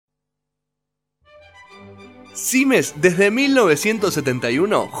Simes desde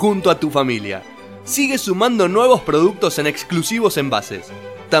 1971 junto a tu familia. Sigue sumando nuevos productos en exclusivos envases.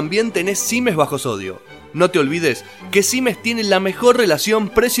 También tenés Simes bajo sodio. No te olvides que Simes tiene la mejor relación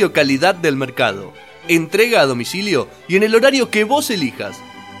precio-calidad del mercado. Entrega a domicilio y en el horario que vos elijas.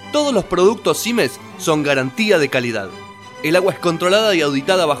 Todos los productos Simes son garantía de calidad. El agua es controlada y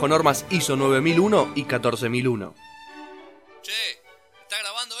auditada bajo normas ISO 9001 y 14001. Che, ¿está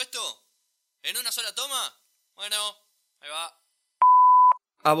grabando esto? ¿En una sola toma? Bueno, ahí va.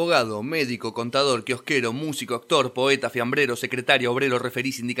 Abogado, médico, contador, kiosquero, músico, actor, poeta, fiambrero, secretario, obrero,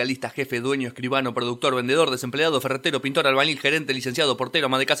 referí, sindicalista, jefe, dueño, escribano, productor, vendedor, desempleado, ferretero, pintor, albañil, gerente, licenciado, portero,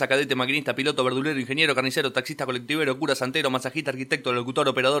 ama de casa, cadete, maquinista, piloto, verdulero, ingeniero, carnicero, taxista, colectivero, cura, santero, masajista, arquitecto, locutor,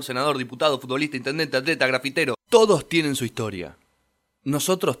 operador, senador, diputado, futbolista, intendente, atleta, grafitero. Todos tienen su historia.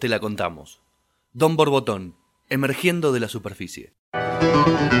 Nosotros te la contamos. Don Borbotón, emergiendo de la superficie.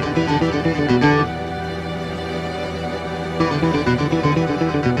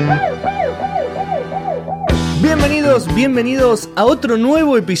 Bienvenidos a otro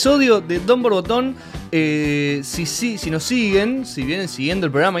nuevo episodio de Don Borbotón. Si nos siguen, si vienen siguiendo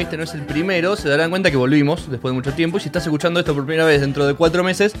el programa, este no es el primero, se darán cuenta que volvimos después de mucho tiempo. Y si estás escuchando esto por primera vez dentro de 4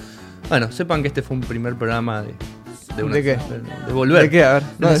 meses, bueno, sepan que este fue un primer programa de qué? De volver. ¿De qué? A ver.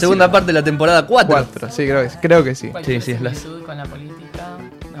 La segunda parte de la temporada 4. Sí, creo que sí. Sí, es la... con la política.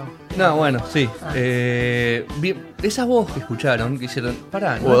 No, bueno, sí. Esa voz que escucharon, que hicieron...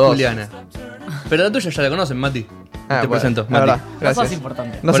 Pará, no es dos. Juliana. Pero la tuya ya la conocen, Mati. Te presento, la Mati. verdad, No gracias. sos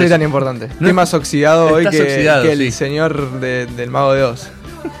importante. No Por soy eso. tan importante. Estoy más oxidado hoy Estás que oxidado, el sí. señor del Mago de Oz.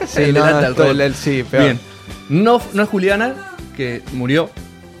 Sí, El delante del robot. sí, peor. Bien. No es Juliana, que murió.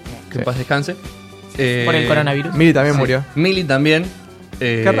 Que en Sí. paz descanse. Por el coronavirus. Mili también Sí. murió. Mili también.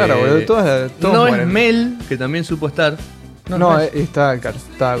 Qué raro, boludo. Todos no es mueren. Mel, que también supo estar. No, es Mel. estaba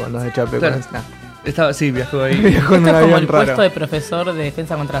con los de Chape. Claro. Nah. Sí, viajó ahí. Viajó en Esto un es como avión el raro. puesto de profesor de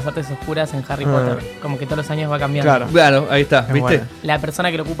defensa contra las artes oscuras en Harry Potter. Como que todos los años va cambiando. Claro. Claro, ahí está, Es ¿viste? buena. La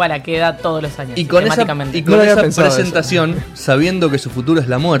persona que lo ocupa la queda todos los años. Y con esa, sistemáticamente. y No con lo había esa pensado presentación, sabiendo que su futuro es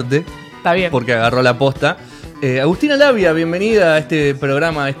la muerte, Está bien. porque agarró la posta. Agustina Labia, bienvenida a este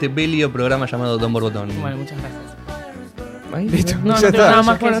programa, a este bello programa llamado Don Borbotón. Bueno, muchas gracias. Ahí, Listo. No, ya no tengo está. nada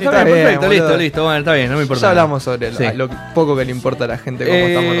más que Bueno, decir. está bien, Está bien, perfecto, boludo. listo. Bueno, está bien, no me importa. Ya nada. hablamos sobre Sí. lo poco que le importa a la gente, cómo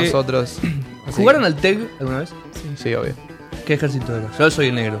estamos nosotros. Así ¿Jugaron que- al TEG alguna vez? Sí, obvio. ¿Qué ejército era? Yo soy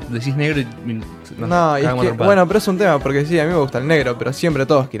el negro. Decís negro y... No, y es cagamos que, trompadas. bueno, pero es un tema, porque sí, a mí me gusta el negro, pero siempre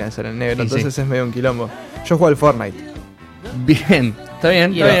todos quieren ser el negro, Y entonces sí. es medio un quilombo. Yo juego al Fortnite. Bien, está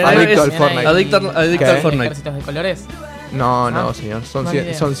bien. Y Está bien. adicto Es- al Fortnite. Adicto al ¿Qué? Fortnite. ¿Ejércitos de colores? No, ¿No? señor, son No, 100, ni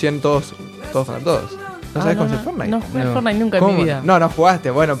idea. son 100 todos para todos. ¿No sabes cómo es el Fortnite? No jugué No. al Fortnite nunca en ¿Cómo? mi vida. No jugaste,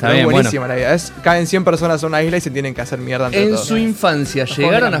 bueno, Está pero bien, es buenísima la idea. Caen 100 personas a una isla y se tienen que hacer mierda entre En todos. su infancia, Los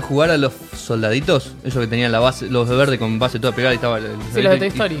 ¿llegaron juegos a jugar a los soldaditos? Esos que tenían la base, los de verde con base toda pegada y estaba... Sí, los de Toy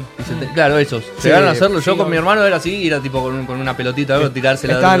Story. Claro, esos. Sí, ¿Llegaron a hacerlo? Yo sí, con mi obvio. hermano era así, y era tipo con una pelotita, algo,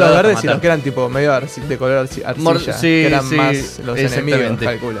 tirársela Estaban de los un lado verdes hasta y los matar. que eran tipo medio de color arcilla, Sí, que eran sí, más los enemigos, exactamente.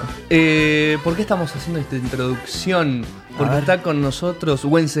 calculo. ¿Por qué estamos haciendo esta introducción? Porque ver. está con nosotros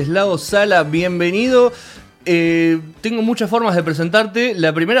Wenceslao Sala, bienvenido. Tengo muchas formas de presentarte.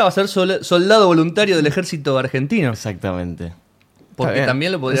 La primera va a ser soldado voluntario del ejército argentino. Exactamente. Porque bien.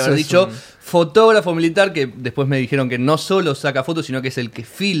 también lo podría Eso haber es dicho un- fotógrafo militar, que después me dijeron que no solo saca fotos, sino que es el que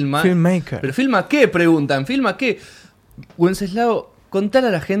filma. Filmmaker. ¿Pero filma qué? Preguntan. ¿Filma qué? Wenceslao, contale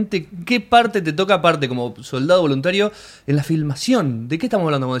a la gente qué parte te toca aparte como soldado voluntario en la filmación. ¿De qué estamos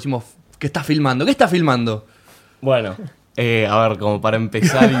hablando cuando decimos que está filmando? ¿Qué está filmando? Bueno, a ver, como para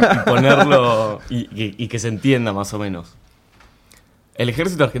empezar y ponerlo y que se entienda más o menos. El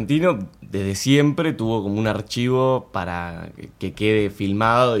ejército argentino desde siempre tuvo como un archivo para que quede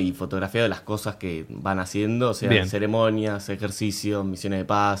filmado y fotografiado las cosas que van haciendo, o sea, Bien. ceremonias, ejercicios, misiones de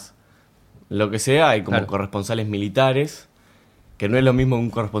paz, lo que sea. Hay como Claro. corresponsales militares, que no es lo mismo un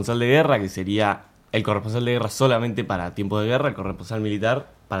corresponsal de guerra, que sería el corresponsal de guerra solamente para tiempo de guerra, el corresponsal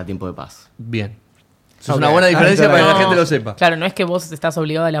militar para tiempo de paz. Bien. Eso es Ok. una buena diferencia para que la No, gente lo sepa. Claro, no es que vos estás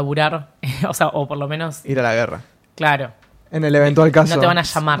obligado a laburar, o sea, o por lo menos, Ir a la guerra. claro, En el eventual caso. no te van a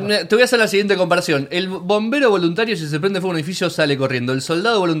llamar. Te voy a hacer la siguiente comparación. El bombero voluntario, si se prende fuego a un edificio, sale corriendo. ¿El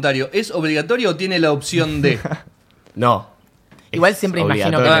soldado voluntario es obligatorio o tiene la opción de...? No. Igual es siempre imagino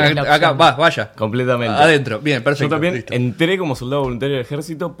obligatorio. que tenés la Acá, opción. vaya. Completamente. Adentro. Bien, perfecto. Yo también listo. entré como soldado voluntario del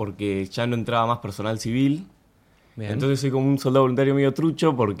ejército porque ya no entraba más personal civil. Bien. Entonces soy como un soldado voluntario medio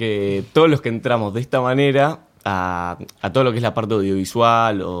trucho porque todos los que entramos de esta manera a todo lo que es la parte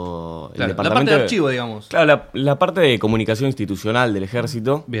audiovisual o el Claro, la departamento parte de archivo, digamos. Claro, la parte de comunicación institucional del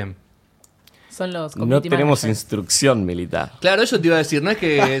ejército. Bien. Son los No community tenemos managers. instrucción militar. Claro, eso te iba a decir, no es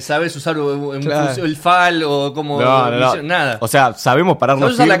que sabes usar Claro. el FAL o como... Nada. O sea, sabemos pararnos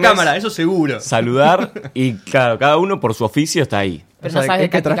Sabes usar la firmes, cámara, eso seguro. saludar y claro, cada uno por su oficio está ahí. Pero O sea, no sabes es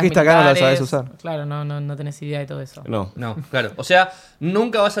que de tácticas trajiste acá, no la sabes militares. usar. Claro, no tenés idea de todo eso. No. No, claro. O sea,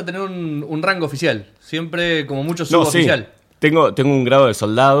 nunca vas a tener un rango oficial. Siempre como mucho No, sí. suboficial. Tengo un grado de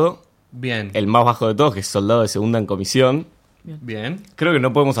soldado, Bien. el más bajo de todos, que es soldado de segunda en comisión. Bien. Creo que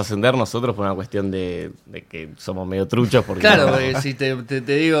no podemos ascender nosotros por una cuestión de que somos medio truchos. Porque Claro, no- si te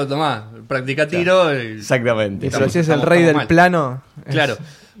digo, tomá, practica tiro. Exactamente. Pero si es el estamos- rey estamos del mal. plano. es- Claro.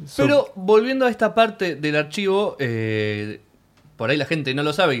 su- Pero volviendo a esta parte del archivo, por ahí la gente no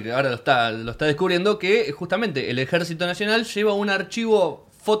lo sabe y ahora lo está descubriendo, que justamente el Ejército Nacional lleva un archivo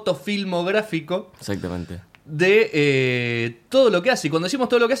fotofilmográfico Exactamente. de todo lo que hace. Y cuando decimos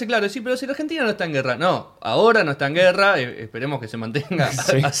todo lo que hace, claro, sí, pero si la Argentina no está en guerra. No, ahora no está en guerra, esperemos que se mantenga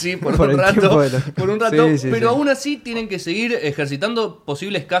Sí. así por Por un el rato. tiempo de lo- Por un rato, Sí, sí, pero sí. aún así tienen que seguir ejercitando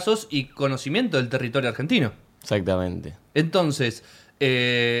posibles casos y conocimiento del territorio argentino. Exactamente. Entonces,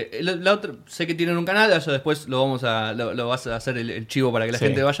 sé que tienen un canal, eso después lo vas a hacer el chivo para que la Sí.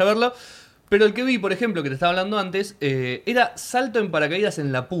 gente vaya a verlo. Pero el que vi, por ejemplo, que te estaba hablando antes, era salto en paracaídas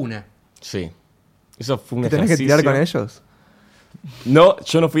en la Puna. Sí. Eso fue un ¿Te tenés que ejercicio. tirar con ellos? No,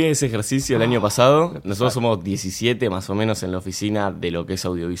 yo no fui a ese ejercicio el año pasado. Nosotros somos 17 más o menos en la oficina de lo que es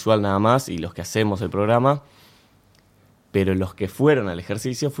audiovisual nada más y los que hacemos el programa. Pero los que fueron al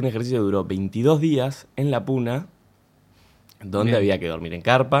ejercicio fue un ejercicio que duró 22 días en la Puna, donde Bien. había que dormir en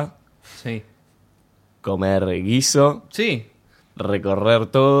carpa, Sí. comer guiso, Sí. recorrer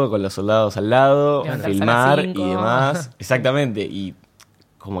todo con los soldados al lado, Levantarse a las filmar 5. y demás. Exactamente. Y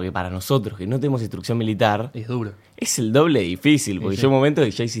como que para nosotros que no tenemos instrucción militar, Es duro. es el doble de difícil, porque Sí, sí. llega un momento que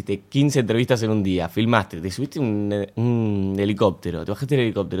ya hiciste 15 entrevistas en un día, filmaste, te subiste a un helicóptero, te bajaste del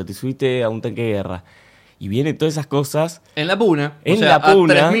helicóptero, te subiste a un tanque de guerra, y vienen todas esas cosas, En la Puna. En o sea, la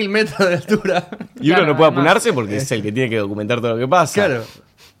Puna. A 3.000 metros de altura. y uno Claro, no puede además. apunarse porque es el que tiene que documentar todo lo que pasa. Claro.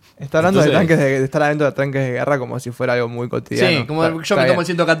 Está hablando Entonces- de estar adentro de tanques de guerra como si fuera algo muy cotidiano. Sí, como Está- yo está me tomo el bien.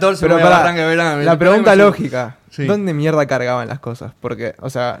 114, Pero me voy a pará, arranque de verano. la pregunta Me- lógica, Sí. ¿dónde mierda cargaban las cosas? Porque, o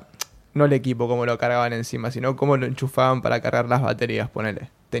sea, no el equipo como lo cargaban encima, sino cómo lo enchufaban para cargar las baterías, ponele.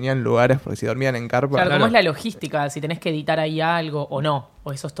 Tenían lugares, porque si dormían en carpa... Claro, Claro. ¿cómo es la logística? Si tenés que editar ahí algo o no.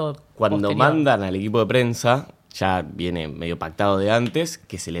 O eso es todo Cuando posterior. mandan al equipo de prensa, ya viene medio pactado de antes,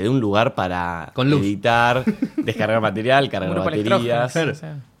 que se le dé un lugar para Con luz. editar, descargar material, Un cargar grupo baterías. electrógeno, o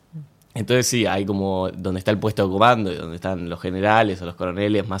sea. Entonces sí, hay como donde está el puesto de comando y donde están los generales o los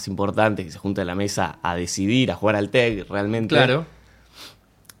coroneles más importantes que se juntan en la mesa a decidir, a jugar al TEG realmente. Claro.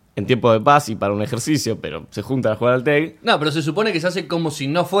 En tiempo de paz y para un ejercicio, pero se juntan a jugar al TEG. No, pero se supone que se hace como si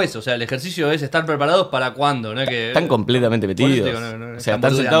no fuese. O sea, el ejercicio es estar preparados para cuando, ¿no? Que, Están completamente Por eso metidos. digo, no, o sea, están están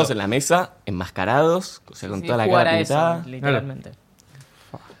boludeando. sentados en la mesa, enmascarados, o sea, con Sí, toda la jugar cara a eso, pintada. literalmente.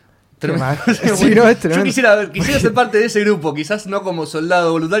 Qué Tremendo. mal. Sí, no, es Yo tremendo. quisiera ser parte de ese grupo, quizás no como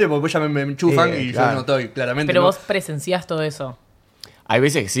soldado voluntario, porque después ya me enchufan y claro. yo no estoy, claramente. Pero ¿no? vos presenciás todo eso. Hay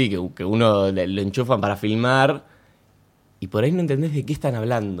veces que sí, que uno lo enchufan para filmar y por ahí no entendés de qué están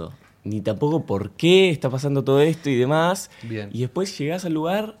hablando, ni tampoco por qué está pasando todo esto y demás. Bien. Y después llegás al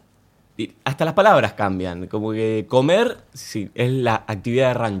lugar y hasta las palabras cambian, como que comer sí, es la actividad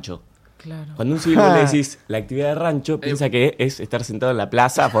de rancho. Claro. Cuando un civil vos le decís la actividad de rancho, piensa que es estar sentado en la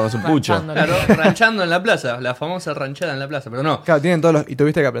plaza fumándose un pucho. Ranchando. Claro, ranchando en la plaza, la famosa ranchada en la plaza, pero no. Claro, tienen todos los... Y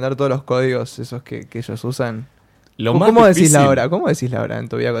tuviste que aprender todos los códigos esos que ellos usan. Lo ¿Cómo, más cómo decís difícil- la hora? ¿Cómo decís la hora en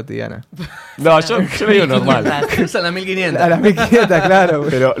tu vida cotidiana? No, yo lo digo normal. Usan la 1500. A las 1500, claro.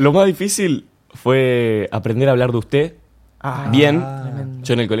 güey. Pero lo más difícil fue aprender a hablar de usted Ah, bien. Tremendo.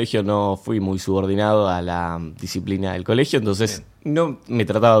 Yo en el colegio no fui muy subordinado a la disciplina del colegio, entonces no me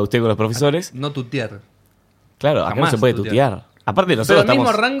trataba de usted con los profesores. No tutear. Claro, acá no Jamás se puede tutear. tutear. Aparte ¿Pero nosotros el mismo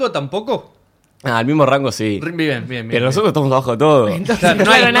estamos... rango tampoco? al mismo rango sí. Bien. Pero nosotros estamos abajo de todo. Claro,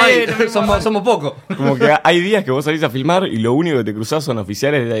 no hay, Claro, no hay- nadie- somos pocos. Como que hay días que vos salís a filmar y lo único que te cruzás son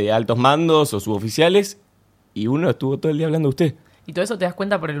oficiales de altos mandos o suboficiales y uno estuvo todo el día hablando de usted. Y todo eso te das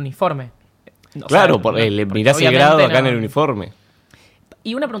cuenta por el uniforme. O Claro, sea, le porque mirás el obviamente grado acá en no. el uniforme.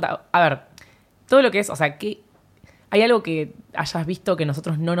 Y una pregunta, a ver, todo lo que es, o sea, ¿qué, ¿hay algo que hayas visto que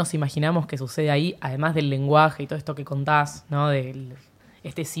nosotros no nos imaginamos que sucede ahí, además del lenguaje y todo esto que contás, ¿no?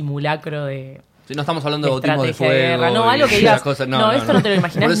 Este simulacro de Si no estamos hablando de bautismo de estrategia de fuego. guerra. No, y algo que esas digas, cosas. no, esto no te lo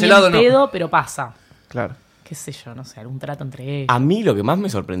imaginas Por ese ni lado en no. pedo, pero pasa. claro. Qué sé yo, no sé, algún trato entre ellos. A mí lo que más me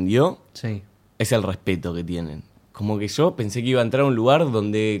sorprendió Sí. es el respeto que tienen. Como que yo pensé que iba a entrar a un lugar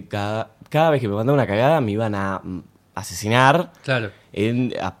donde cada vez que me mandaba una cagada me iban a asesinar, Claro.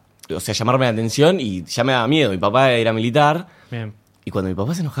 o sea, llamarme la atención y ya me daba miedo. Mi papá era militar Bien. Y cuando mi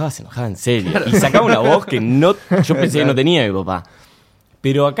papá se enojaba en serio. Y sacaba una voz que no, yo pensé que no tenía mi papá.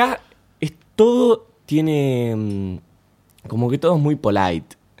 Pero acá es todo tiene como que todo es muy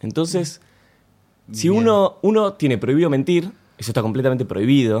polite. Entonces, si uno tiene prohibido mentir, eso está completamente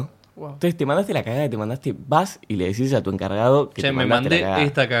prohibido. Wow. Entonces te mandaste la cagada que te mandaste, vas y le decís a tu encargado que Che, te me mandaste mandé la cagada.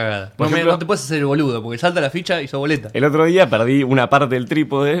 esta cagada. Por No, ejemplo, no te puedes hacer el boludo, porque salta la ficha y sos boleta. El otro día perdí una parte del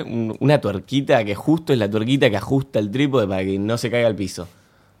trípode, una tuerquita que justo es la tuerquita que ajusta el trípode para que no se caiga al piso.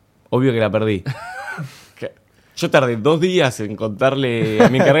 Obvio que la perdí. Yo tardé 2 días en contarle a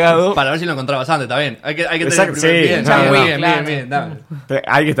mi encargado. Para ver si lo encontrabas antes, está bien. Hay que tener Exacto, el primer sí, bien, no, bien, no. bien, Claro. bien, dame.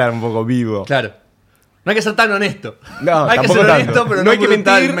 Hay que estar un poco vivo. Claro. No hay que ser tan honesto. No, hay que tampoco ser tanto. honesto, pero no, hay que mentir.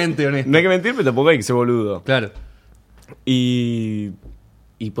 brutalmente honesto. No hay que mentir, pero tampoco hay que ser boludo. Claro. Y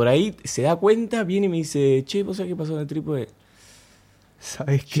por ahí se da cuenta, viene y me dice, che, ¿vos sabés qué pasó en el trípode?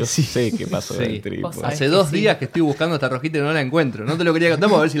 Sabes que Yo sí. sé qué pasó en Sí. el trípode. Vos sabés. Hace que 2 sí. días que estoy buscando esta rojita y no la encuentro. No te lo quería contar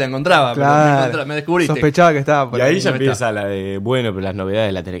para ver si la encontraba, Claro. pero me descubriste. Sospechaba que estaba por Y ahí ya no empieza está. la de, bueno, pero las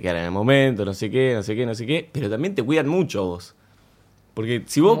novedades las tenés que dar en el momento, no sé qué, no sé qué, no sé qué. Pero también te cuidan mucho vos. Porque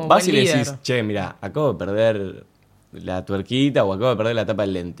si vos Como vas y buen le decís, líder. che, mira, acabo de perder la tuerquita o acabo de perder la tapa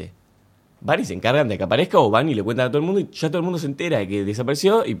del lente. Van y se encargan de que aparezca o van y le cuentan a todo el mundo y ya todo el mundo se entera de que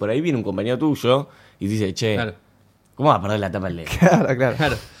desapareció y por ahí viene un compañero tuyo y dice, che, Claro. ¿cómo vas a perder la tapa del lente? Claro.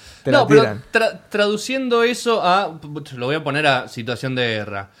 Claro. Te la No, pero tiran. traduciendo eso a... Lo voy a poner a situación de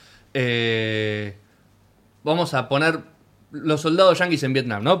guerra. Vamos a poner los soldados yanquis en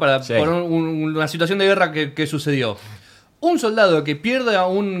Vietnam, ¿no? Para Sí. poner una situación de guerra que sucedió. Un soldado que pierda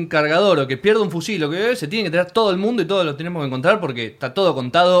un cargador o que pierda un fusil o que se tiene que traer todo el mundo y todos lo tenemos que encontrar porque está todo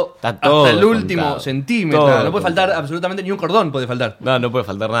contado Está todo hasta el último contado. centímetro. Todo No puede faltar contado. absolutamente ni un cordón, puede faltar. No puede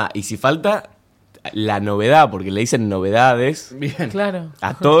faltar nada. Y si falta la novedad, porque le dicen novedades Bien. Claro.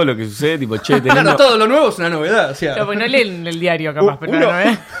 a todo lo que sucede, tipo, che, tenés Claro, no- todo lo nuevo es una novedad. O sea, Pero pues no leen el diario capaz, pero Uno- no,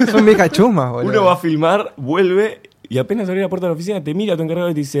 ¿eh? Son viejas chumas, boludo. Uno va a filmar, vuelve y apenas abre la puerta de la oficina, te mira a tu encargado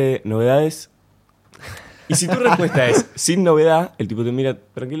y te dice, novedades. Y si tu respuesta es sin novedad, el tipo te mira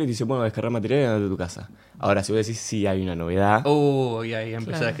tranquilo y te dice, bueno, descargar material y andate a tu casa. Ahora, si vos decís, sí, hay una novedad, y ahí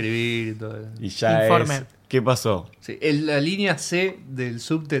empezar Claro. a escribir y todo. y ya Informe. es, ¿qué pasó? Sí, la línea C del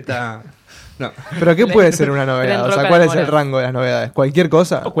subte está... No. Pero ¿qué puede ser una Pero novedad? en O sea, roca ¿cuál de es el moras. rango de las novedades? ¿Cualquier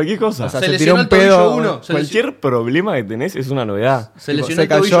cosa? O cualquier cosa. O sea, Se se lesionó tiró un el tobillo pedo. uno. Cualquier problema que tenés es una novedad. Se tipo, lesionó el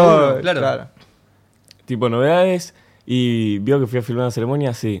tobillo uno, claro. Tipo, novedades. Y vio que fui a filmar una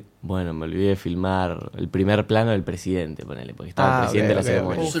ceremonia, sí. Bueno, me olvidé de filmar el primer plano del presidente, ponele, porque estaba el presidente de la ok,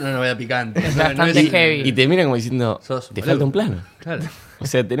 ceremonia. Es una novedad picante. Es bastante heavy. Y te miran como diciendo, Sos te boludo. falta un plano. Claro. O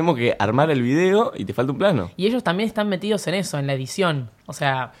sea, tenemos que armar el video y te falta un plano. Y ellos también están metidos en eso, en la edición. O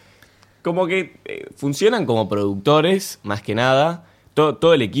sea, Como que funcionan como productores, más que nada.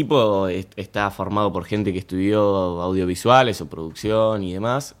 Todo el equipo está formado por gente que estudió audiovisuales o producción y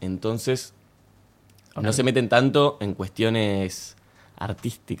demás. Entonces, no se meten tanto en cuestiones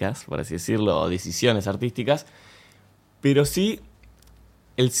artísticas, por así decirlo, o decisiones artísticas. Pero sí,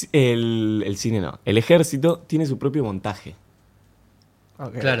 el cine no. El ejército tiene su propio montaje.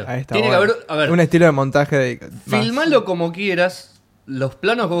 Ok, Claro. ahí está, Tiene que bueno. haber- a ver. Un estilo de montaje de... más. Filmalo como quieras, los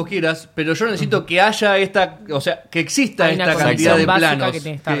planos que vos quieras, pero yo necesito que haya esta... O sea, que exista hay una esta cantidad conexión de básica planos. que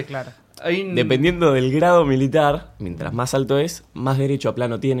tiene que estar, Que claro. hay- Dependiendo del grado militar, mientras más alto es, más derecho a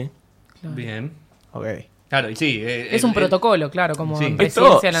plano tiene. Bien. Ok. Claro, y sí. Es un protocolo, claro, como Sí. en Es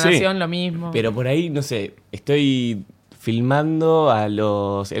todo, Presidencia de la sí. Nación, lo mismo. Pero por ahí, no sé, estoy filmando a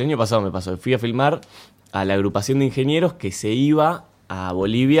los... El año pasado me pasó, fui a filmar a la agrupación de ingenieros que se iba a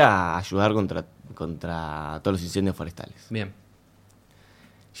Bolivia a ayudar contra todos los incendios forestales. Bien.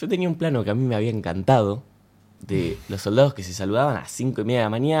 Yo tenía un plano que a mí me había encantado de los soldados que se saludaban a las 5:30 de la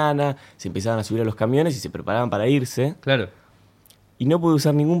mañana, se empezaban a subir a los camiones y se preparaban para irse. Claro. Y no pude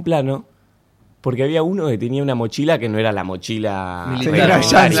usar ningún plano porque había uno que tenía una mochila que no era la mochila Tenía una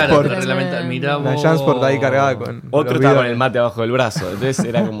reglamentaria. Jansport. reglamentaria. Mirá Una vos. Jansport ahí cargada con... Otro los estaba con videos. el mate abajo del brazo. Entonces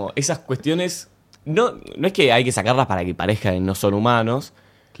era como, esas cuestiones, no es que hay que sacarlas para que parezcan que no son humanos,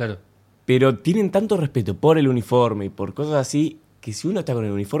 Claro. pero tienen tanto respeto por el uniforme y por cosas así, que si uno está con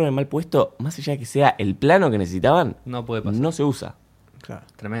el uniforme mal puesto, más allá de que sea el plano que necesitaban, No puede pasar. no se usa. Claro.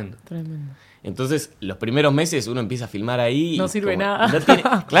 Tremendo. Tremendo. Entonces, los primeros meses uno empieza a filmar ahí. No y sirve como nada. no tiene-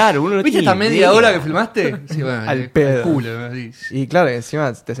 claro, uno no ¿Viste tiene esta media idea. hora que filmaste? Sí, bueno, Al pedo. culo, así. Y claro,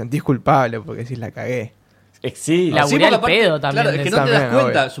 encima te sentís culpable porque decís la cagué. Sí, La- Sí, Laburé porque al pedo también Claro, es de que eso. no te das También,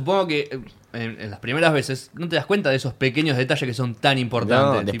 cuenta. obvio. Supongo que en las primeras veces no te das cuenta de esos pequeños detalles que son tan no,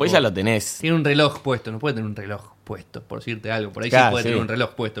 importantes. después tipo, ya lo tenés. Tiene un reloj puesto, no puede tener un reloj puesto, por decirte algo. Por ahí sí Claro, puede sí. tener un reloj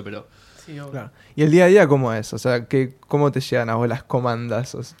puesto, pero. Sí, obvio. Claro. ¿Y el día a día cómo es? O sea, ¿cómo te llegan a vos las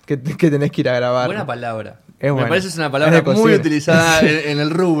comandas? O sea, ¿qué tenés que ir a grabar? Buena palabra. Es Me bueno. parece es una Es palabra de muy cocina. utilizada en el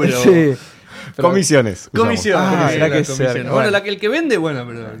rubro. Sí. Pero- Comisiones. usamos. Comisión. Ah, sí, mirá la que comisión. cerca. Bueno, Bueno. el que vende, bueno,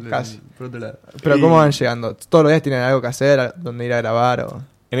 pero Casi. por otro lado. Pero Y- ¿cómo van llegando? ¿Todos los días tienen algo que hacer? ¿Dónde ir a grabar? O...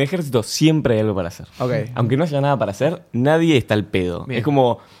 En el ejército siempre hay algo para hacer. Ok. Aunque no haya nada para hacer, nadie está al pedo. Bien. Es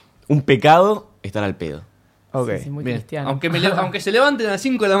como un pecado estar al pedo. Ok. Sí, muy Bien. cristiano. Aunque se levanten a las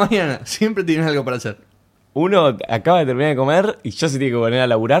 5 de la mañana, siempre tienen algo para hacer. Uno acaba de terminar de comer y ya se tiene que poner a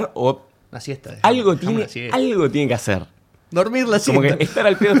laburar o La siesta. algo Dejame tiene, la siesta. algo tiene que hacer. Dormir la Como siesta. que estar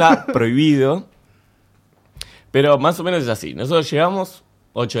al pedo está prohibido. Pero más o menos es así. Nosotros llegamos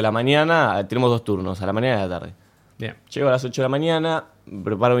 8 de la mañana, tenemos 2 turnos, a la mañana y a la tarde. Bien. Llego a las 8 de la mañana,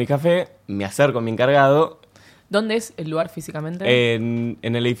 preparo mi café, me acerco a mi encargado. ¿Dónde es el lugar físicamente? En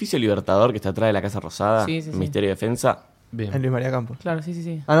el edificio Libertador, que está atrás de la Casa Rosada, Sí, sí, sí. Ministerio de Defensa. Bien. En Luis María Campos. Claro, sí, sí,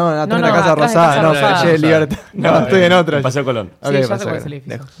 sí. Ah, no, atrás No, de la no, Casa atrás de Rosada. Casa No, Rosada. Calle de Libertad. No, estoy en otra. En Paseo Colón. Ok, Sí, ya sé pasó cuál es bien.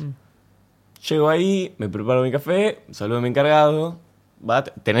 el edificio. Lejos. Llego ahí, me preparo mi café, saludo a mi encargado.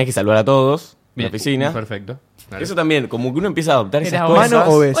 Tenés que saludar a todos en la oficina. Perfecto. Claro. Eso también, como que uno empieza a adoptar esas Era cosas. ¿Mano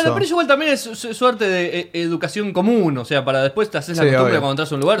o beso? Bueno, pero eso igual también es suerte de educación común, o sea, para después te haces la Sí, costumbre obvio. cuando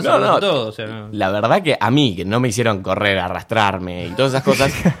entras a un lugar, No, saludar no, a todos. O sea, no. La verdad que a mí, que no me hicieron correr, arrastrarme y todas esas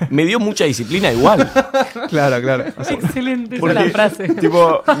cosas, me dio mucha disciplina igual. Claro, claro. O sea, Excelente esa Porque, es la frase.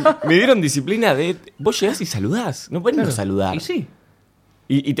 tipo, me dieron disciplina de vos llegás y saludás, no puedes no saludar. Y sí.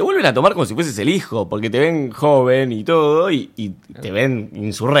 Y te vuelven a tomar como si fueses el hijo, porque te ven joven y todo, y te ven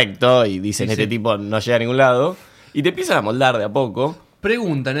insurrecto y dicen, Sí, este sí. tipo no llega a ningún lado, y te empiezan a moldar de a poco.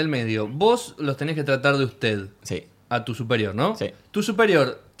 Pregunta en el medio. Vos los tenés que tratar de usted Sí. a tu superior, ¿no? Sí. ¿Tu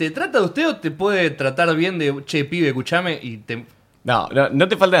superior te trata de usted o te puede tratar bien de, che, pibe, escuchame? Y te... No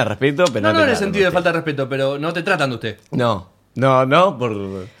te falta de respeto, pero No, no, no te en el tratan sentido de usted. falta de respeto, pero no te tratan de usted. No,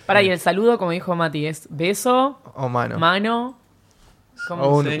 por... Para, y el saludo, como dijo Mati, es beso, o mano. mano. ¿Cómo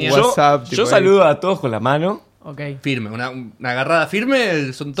O un se- señal. WhatsApp. Yo tipo, saludo a todos con la mano. Ok. Firme, una agarrada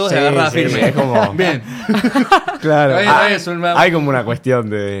firme, son todos Sí, de agarrada sí, firme. es como- Bien. Claro. Ahí Ah, es un- Hay como una cuestión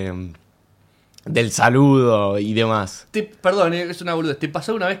del saludo y demás. Perdón, es una boludez. ¿Te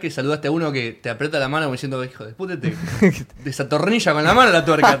pasó una vez que saludaste a uno que te aprieta la mano como diciendo, hijo de puta, te desatornilla con la mano la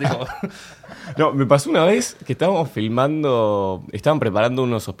tuerca? Tipo. No, me pasó una vez que estábamos filmando, estaban preparando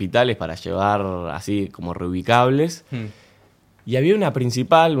unos hospitales para llevar así como reubicables. Y había una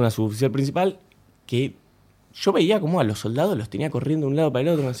principal, una suboficial principal, que yo veía como a los soldados los tenía corriendo de un lado para el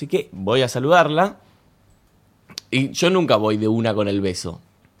otro, así que voy a saludarla. Y yo nunca voy de una con el beso.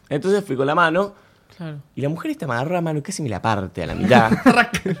 Entonces fui con la mano, Claro. y la mujer esta me agarró la mano y casi me la parte a la mitad.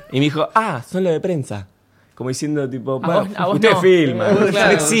 Y me dijo, son los de prensa. Como diciendo, tipo, A vos ustedes no. filman, Claro,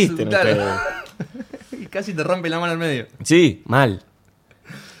 no existen claro. ustedes. Y casi te rompe la mano al medio. Sí, mal.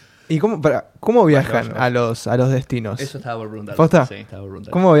 ¿Y cómo viajan a los destinos? Eso estaba por preguntar. ¿Posta? Sí, estaba por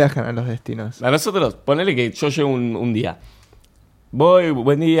preguntar. ¿Cómo viajan a los destinos? A nosotros, ponele que yo llego un día. Voy,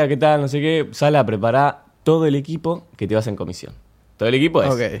 buen día, ¿qué tal? No sé qué. Sale a preparar todo el equipo que te vas en comisión. Todo el equipo es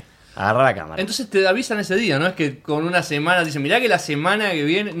Ok. agarrar la cámara. Entonces te avisan ese día, ¿no? Es que con una semana te dicen, mirá que la semana que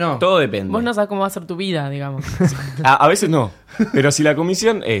viene. No. Todo depende. Vos no sabés cómo va a ser tu vida, digamos. A veces no. Pero si la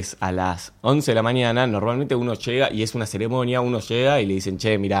comisión es a las 11 de la mañana, normalmente uno llega y es una ceremonia, uno llega y le dicen,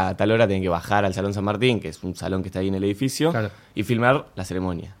 che, mira, a tal hora tienen que bajar al Salón San Martín, que es un salón que está ahí en el edificio, Claro. y filmar la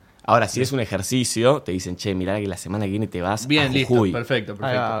ceremonia. Ahora, si es un ejercicio, te dicen, che, mirá que la semana que viene te vas Bien, a listo. Jujuy. Perfecto,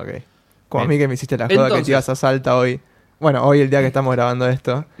 perfecto. Ah, ok. Como a Bien. mí que me hiciste la joda que Entonces- te ibas a Salta hoy. Bueno, hoy el día que estamos grabando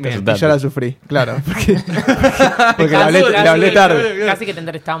esto. Bien. Y yo la sufrí, claro. Porque le hablé tarde. Casi que te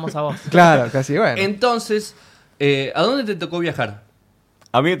entrevistábamos a vos. Claro, casi bueno. Entonces, ¿a dónde te tocó viajar?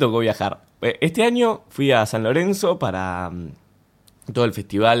 A mí me tocó viajar. Este año fui a San Lorenzo para todo el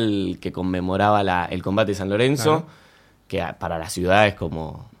festival que conmemoraba el combate de San Lorenzo, Claro. que para la ciudad es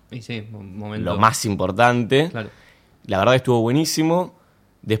como Y sí, un momento. lo más importante. Claro. La verdad estuvo buenísimo.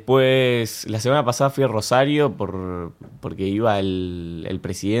 Después, la semana pasada fui a Rosario porque iba el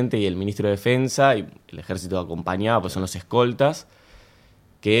presidente y el ministro de Defensa, y el ejército acompañaba, pues son los escoltas,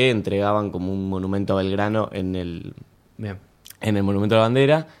 que entregaban como un monumento a Belgrano en el Bien. Monumento a la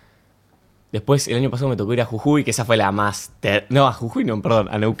Bandera. Después, el año pasado me tocó ir a Jujuy, que esa fue la más... No, a Jujuy no, perdón,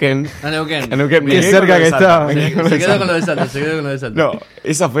 a Neuquén. A Neuquén. A Neuquén. Me Qué quedé cerca con lo de que Salta, estaba. me quedé con lo Se de quedó Salta. con lo de Salta, se quedó con lo de Salta. No,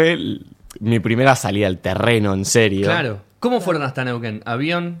 esa fue mi primera salida al terreno, en serio. Claro. ¿Cómo fueron hasta Neuquén?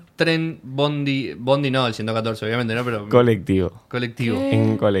 ¿Avión, tren, bondi? Bondi no, el 114, obviamente, ¿no? Pero Colectivo. colectivo. ¿Qué?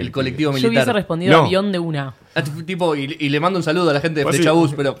 En colectivo. El colectivo Yo militar. hubiese respondido No. avión de una. Ah, tipo, y le mando un saludo a la gente de Pues Flecha sí.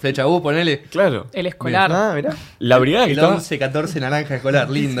 Bus, pero Flecha Bus, ponele. Claro. El escolar. Ah, mirá. La brigada que El estaba... 11-14 naranja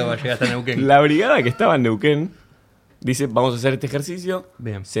escolar, lindo para llegar hasta Neuquén. La brigada que estaba en Neuquén dice, vamos a hacer este ejercicio.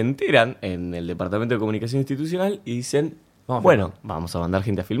 Bien. Se enteran en el Departamento de Comunicación Institucional y dicen, Vamos a bueno, vamos a mandar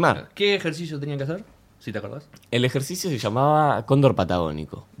gente a filmar. ¿Qué ejercicio tenían que hacer? ¿Sí te acordás? El ejercicio se llamaba Cóndor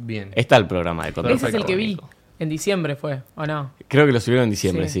Patagónico. Bien. Está el programa de Cóndor Ese es el que vi. Patagónico. En diciembre fue, ¿o no? Creo que lo subieron en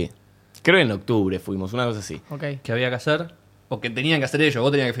diciembre, Sí. sí. Creo que en octubre fuimos, una cosa así. Ok. ¿Qué había que hacer? O que tenían que hacer ellos, vos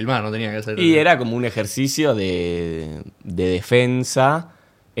tenías que filmar, no tenías que hacer... Y era como un ejercicio de defensa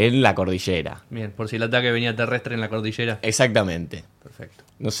en la cordillera. Bien, por si el ataque venía terrestre en la cordillera. Exactamente. Perfecto.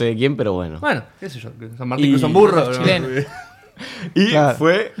 No sé de quién, pero bueno. Bueno, qué sé yo, San Martín Y- cruzó un burro. los chilenos. Y Claro.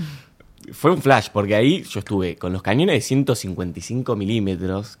 fue un flash, porque ahí yo estuve con los cañones de 155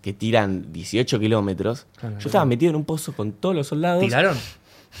 milímetros que tiran 18 kilómetros. Claro. Yo estaba metido en un pozo con todos los soldados. ¿Tiraron?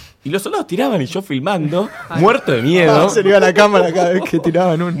 Y los soldados tiraban y yo filmando, muerto de miedo. Se le iba la cámara cada vez que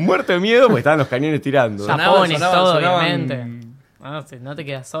tiraban un... Muerto de miedo porque estaban los cañones tirando. Tapones, todo, sonaban- obviamente. Ah, sí, no te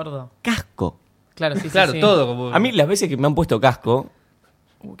quedas sordo. Casco. Claro, sí, Claro, sí. todo como... A mí las veces que me han puesto casco,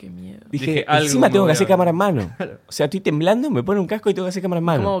 Qué miedo. dije, algo encima me tengo voy que a hacer ver. cámara en mano. O sea, estoy temblando, me ponen un casco y tengo que hacer cámara en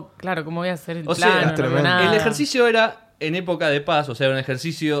mano. ¿Cómo voy a hacer el O plano? sea, No veo tremendo. nada. El ejercicio era en época de paz, o sea, un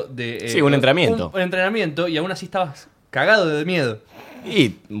ejercicio de... Sí, un entrenamiento. Un entrenamiento y aún así estabas cagado de miedo.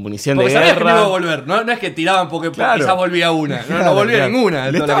 Y munición Porque de sabías que no iba a guerra. volver, ¿no? Es que tiraban porque Claro. quizás volvía una. No Claro, volvía claro. ninguna.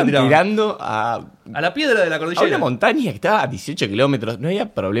 de Le todas las que estaban tiraban. tirando a A la piedra de la a cordillera. una montaña que estaba a 18 kilómetros. No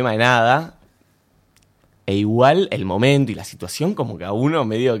había problema de nada. E igual el momento y la situación como que a uno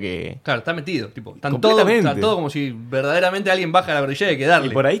medio que... Claro, está metido. Tipo, está todo como si verdaderamente alguien baja a la cordillera y hay que darle. Y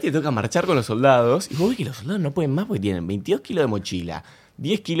por ahí te toca marchar con los soldados. Y vos ves que los soldados no pueden más porque tienen 22 kilos de mochila,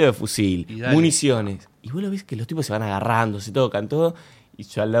 10 kilos de Y fusil, dale. municiones. Y vos lo ves que los tipos se van agarrando, se tocan todo. Y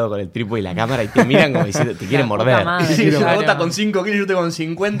yo al lado con el trípode y la cámara y te miran como diciendo, te quieren La puta morder. madre. Sí, Claro. vos estás con 5 kilos, yo estoy con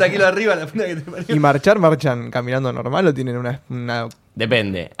 50 kilos arriba, la puta que te parió. ¿Y marchan caminando normal o tienen una...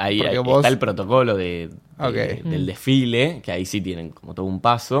 Depende. Ahí Porque está vos- el protocolo Ok. del desfile, que ahí sí tienen como todo un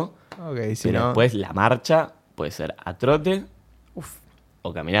paso. Ok, si Pero no... después la marcha puede ser a trote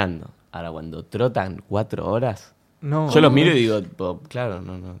o caminando. Ahora, cuando trotan 4 horas, No. yo los miro y digo, claro,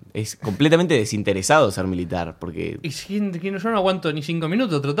 no. Es completamente desinteresado ser militar, porque Y si, que yo no aguanto ni 5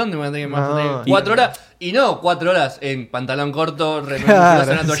 minutos trotando y me voy a tener que No, mantener y- 4 horas. Y no 4 horas en pantalón corto,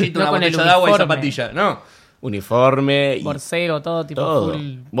 Claro. una toallita, No una con el botella de agua y uniforme. zapatilla. No. uniforme y Borseo, todo tipo todo.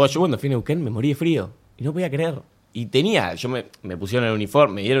 full. Vos, yo cuando fui a Neuquén me morí de frío y no podía creer. Y tenía, me pusieron el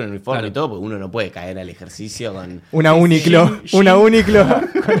uniforme, me dieron el uniforme Claro. y todo, porque uno no puede caer al ejercicio con Una Uniqlo. Una Uniqlo.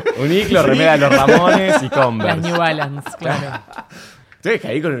 un iclo, remera de los Ramones y Las Converse. New Balance, claro. Entonces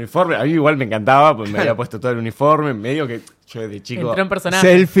caí con el uniforme, a mí igual me encantaba, pues me había puesto todo el uniforme, medio que yo desde chico... Entró en personaje.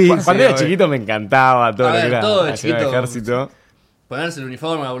 Selfie. Cuando era Sí, chiquito me encantaba todo A lo que ver, era todo de hacer el chiquito. ejército. Ponerse el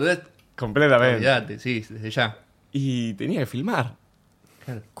uniforme, la boludez. Completamente. Olvídate, sí, desde ya. Y tenía que filmar.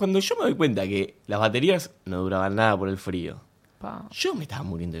 Claro. Cuando yo me doy cuenta que las baterías no duraban nada por el frío, Pa. yo me estaba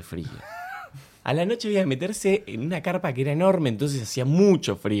muriendo de frío. A la noche había que meterse en una carpa que era enorme, entonces hacía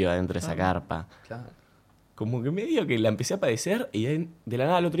mucho frío adentro de esa carpa. Claro. Como que medio que la empecé a padecer y de la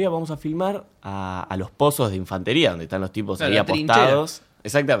nada el otro día vamos a filmar a los pozos de infantería, donde están los tipos Claro, ahí la apostados.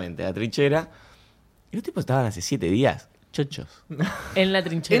 Exactamente, la trinchera. Y los tipos estaban hace 7 días, chochos, En la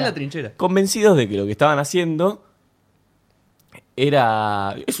trinchera. En la trinchera. convencidos de que lo que estaban haciendo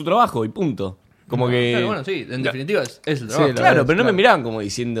es su trabajo y punto. Como que... Claro, bueno, sí, en definitiva es el Sí, trabajo. lo Claro, es, pero no me claro. miraban como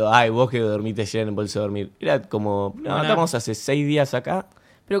diciendo, ay, vos que dormiste ayer en el bolso de dormir. Era como, no, Bueno. estamos hace 6 días acá.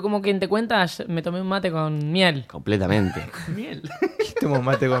 Pero como quien te cuenta, me tomé un mate con miel. Completamente. Miel. Tomo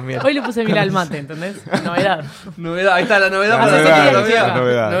mate con miel. Hoy le puse miel al mate, ¿entendés? Novedad. Novedad, ahí está la novedad. La para novedad, nosotros, la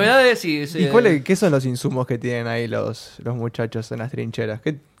novedad. Novedades, sí. sí. ¿Y qué son los insumos que tienen ahí los muchachos en las trincheras?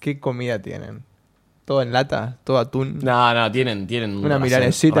 ¿Qué comida tienen? ¿Todo en lata? ¿Todo atún? No, tienen un Una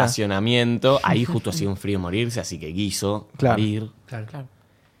milanesita. racionamiento. Ahí justo hacía un frío morirse, así que guiso, Claro. morir. Claro. Claro.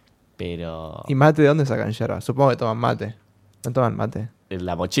 Pero ¿Y mate de dónde sacan yerba? Supongo que toman mate. ¿No toman mate?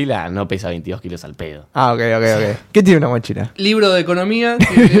 la mochila no pesa 22 kilos al pedo. Ah, ok. ¿Qué tiene una mochila? Libro de economía,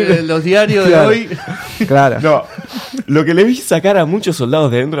 los diarios Claro. de hoy. Claro. No, lo que le vi sacar a muchos soldados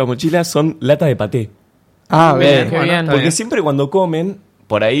de dentro de la mochila son latas de paté. Ah, Bien, bien. Qué bueno, bien. está Porque bien. siempre cuando comen,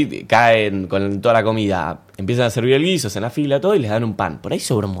 por ahí caen con toda la comida, empiezan a servir el guiso, en la fila, todo, y les dan un pan. Por ahí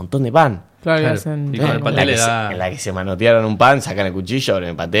sobra un montón de pan. Claro, Claro. hacen- Y con el En paté la, le que da- se, en la que se manotearon un pan, sacan el cuchillo, abren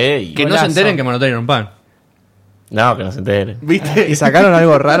el paté y... Que no se Golazo. enteren que manotearon un pan. No, que no se enteren. ¿Viste? ¿Y sacaron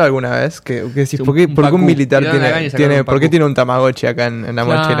algo raro alguna vez? Sí, Sí, ¿por qué un un pacú. militar Tiraron la caña y sacaron tiene un ¿por qué pacú. tiene un tamagotchi acá en la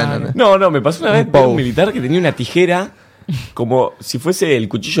Claro. mochila? ¿Entendés? No, me pasó una vez Un ver un pau. militar que tenía una tijera como si fuese el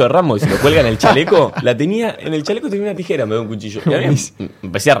cuchillo de Rambo y se lo cuelga en el chaleco. La tenía, en el chaleco tenía una tijera, me dio un cuchillo. Y a mí me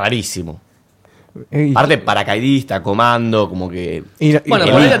parecía rarísimo. Y- Aparte, paracaidista, comando, como que... Bueno,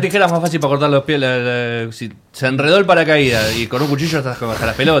 El- por ahí la tijera es más fácil para cortar los pies. Si se enredó el paracaídas y con un cuchillo estás con hasta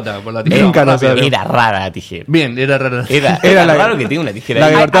la pelota. Por la tijera Nunca más nos rápido. Era rara la tijera. Bien, era raro. Era raro que tenga una tijera la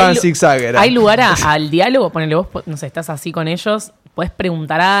ahí. que cortaban Hay- zigzag era. Hay lugar al diálogo, ponele vos, no sé, estás así con ellos, podés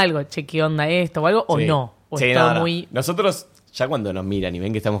preguntar algo, che, ¿qué onda esto o algo? O Sí. no. O Sí, es todo no, no. muy. Nosotros, ya cuando nos miran y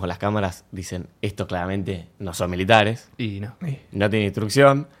ven que estamos con las cámaras, dicen, estos claramente no son militares, Y no. no tienen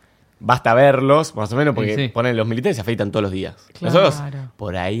instrucción, basta verlos, más o menos, porque Sí. ponen los militares se afeitan todos los días. Claro. Nosotros,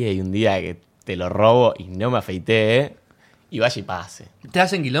 por ahí hay un día que te lo robo y no me afeité, y vaya y pase. ¿Te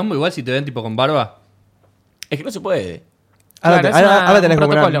hacen quilombo igual si te ven tipo con barba? Es que no se puede. Ahora, Claro, te- es ahora tenés un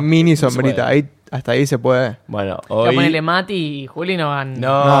como una protocolo. mini se sombrita. puede. Ahí, hasta ahí se puede. Bueno, Pero hoy... ponele Mati y Juli no van.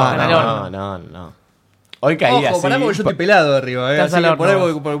 No, van al no, horno. no, no. Hoy caí Ojo, así. pará porque yo estoy pelado de arriba, Estás así al que por, horno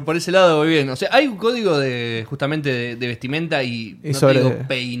ahí vos. por ese lado voy bien. O sea, hay un código de justamente de vestimenta y no sobre- te digo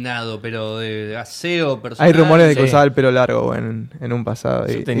peinado, pero de aseo personal. Hay rumores de que sí. usaba el pelo largo en un pasado.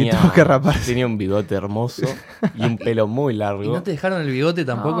 Yo Y tenía, tuvo que raparse. tenía un bigote hermoso y un pelo muy ¿Y largo. no te dejaron el bigote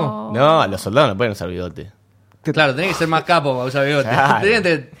tampoco? No, los soldados no pueden usar bigote. Claro, tenés que ser más capo para usar bigote. Claro. Tenés que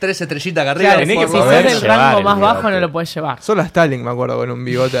tener 3 estrellitas acá arriba. Claro, Tenés si que sos poder del llevar rango el más bajo bigote. no lo podés llevar. Solo a Stalin me acuerdo con un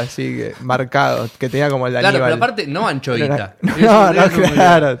bigote así que marcado, que tenía como el de Claro, Aníbal. pero aparte no anchoita. No, no,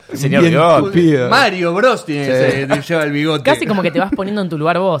 claro. Señor bien bigote. tupido. Mario Bros tiene Sí. te lleva el bigote. Casi como que te vas poniendo en tu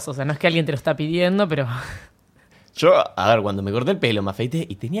lugar vos. O sea, no es que alguien te lo está pidiendo, pero. Yo, a ver, cuando me corté el pelo, me afeité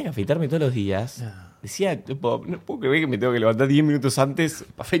y tenía que afeitarme todos los días. Decía, tipo, no puedo creer que me tengo que levantar 10 minutos antes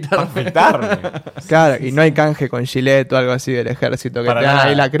Para afeitarme. para afeitarme. Claro, y no hay canje con Gillette o algo así del ejército, que Para te dan nada.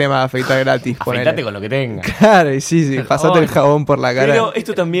 ahí la crema de afeitar gratis. Afeitate ponele. con lo que tengas. Claro, y sí, pasate el jabón por la cara. Pero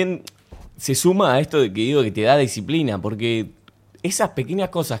esto también se suma a esto de que digo que te da disciplina, porque esas pequeñas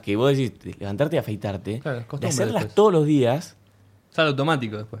cosas que vos decís, de levantarte y afeitarte, Claro, es de costumbre hacerlas después. todos los días, Sale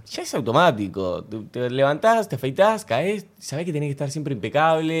automático después. ya es automático. Te levantás, te afeitás, caes, sabés que tenés que estar siempre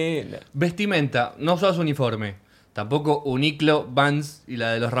impecable. Vestimenta, no usas uniforme. Tampoco Uniqlo, Vans y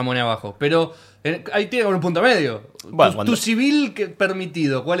la de los Ramones abajo. Pero ahí tiene como un punto medio. Bueno, tu, cuando- tu civil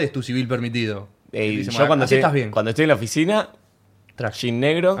permitido. ¿Cuál es tu civil permitido? Dice, Yo cuando así estoy, estás bien. cuando estoy en la oficina, Trash. jean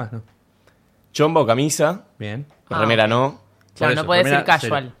negro, Ah, no. chomba o camisa, Bien. remera no. Claro, eso, no puede ser remera,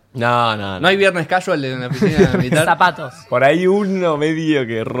 casual. No hay viernes casual en la oficina militar. Zapatos. Por ahí uno medio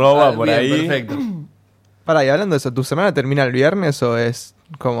que roba Ah, por bien, ahí. Perfecto. Pará, y hablando de eso, ¿tu semana termina el viernes o es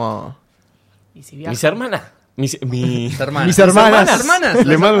como...? Y si viajas. Mis hermanas. Mis hermanas. Mis hermanas. hermanas.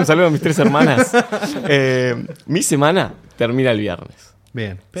 Le mando un saludo a mis 3 hermanas. Mi semana termina el viernes.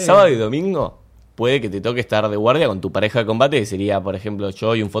 Bien. Sábado y domingo puede que te toque estar de guardia con tu pareja de combate, que sería, por ejemplo,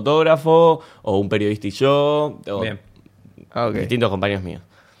 yo y un fotógrafo, o un periodista y yo, o Bien. Ah, ok. distintos compañeros míos.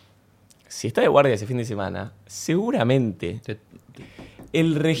 Si está de guardia ese fin de semana, seguramente Te-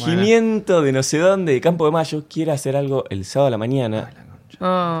 el regimiento de no sé dónde, de Campo de Mayo, quiere hacer algo el sábado a la mañana.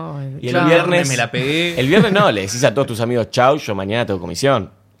 Ay, Y el Claro, viernes... me la pegué. El viernes no, le decís a todos tus amigos, chau, yo mañana tengo comisión.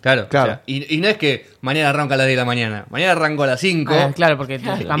 Claro. Claro. O sea, y no es que mañana arranco a las 10 de la mañana. Mañana arranco a las 5. claro, porque el Y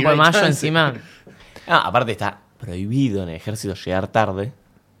campo no de hay mayo chance. encima. Ah, aparte está prohibido en el ejército llegar tarde.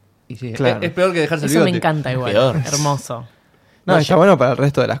 Y sí, Claro. es peor que dejarse el Eso me bigote. encanta igual. Peor. Hermoso. No, está bueno para el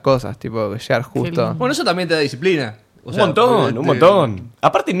resto de las cosas, tipo llegar justo. lindo. Bueno, eso también te da disciplina. O Un sea, montón, porque un montón.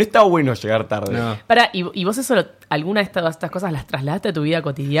 Aparte, no está bueno llegar tarde. No. Pará, ¿y vos eso, alguna de estas cosas las trasladaste a tu vida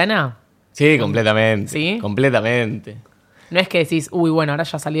cotidiana? Sí, completamente. ¿Sí? Completamente. No es que decís, uy, bueno, ahora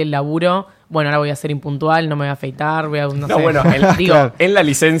ya salí del laburo, bueno, ahora voy a ser impuntual, no me voy a afeitar, voy a, no, No, sé. bueno, Digo, Claro. en la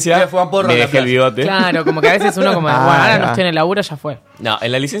licencia Ya fue a porro me a la dejé el plaza. bigote. claro, como que a veces uno como, bueno, ahora no estoy en el laburo, ya fue. No,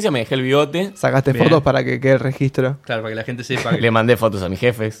 en la licencia me dejé el bigote. Sacaste Bien. fotos para que quede el registro. Claro, para que la gente sepa que... Le mandé fotos a mis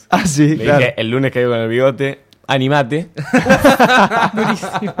jefes. Ah, sí, Le claro. dije, el lunes caigo con el bigote, animate.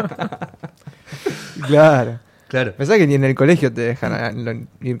 Claro. Claro. Pensá que ni en el colegio te dejan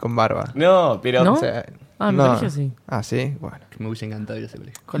ir con barba. No, pero... ¿No? O sea, Ah, en mi colegio sí. Ah, sí, bueno. Que me hubiese encantado ir a ese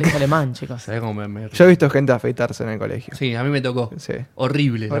colegio. Colegio alemán, chicos. ¿Sabés cómo me... Yo he visto gente afeitarse en el colegio. Sí, a mí me tocó. Sí.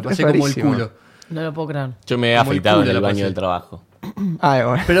 Horrible. La Es pasé como el rarísimo. culo. No lo puedo creer. Yo me he Como el afeitado en culo el la baño pasé. del trabajo. Ah,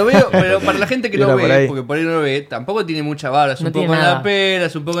 bueno. Pero para la gente que Era no por ve, ahí. porque por ahí no lo ve, tampoco tiene mucha barba. Es un No poco tiene en nada. la pera,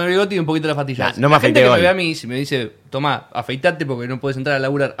 es un poco en el bigote y un poquito en las patillas. No me la gente afeité que me hoy. ve a mí, si me dice, toma, afeitate porque no puedes entrar a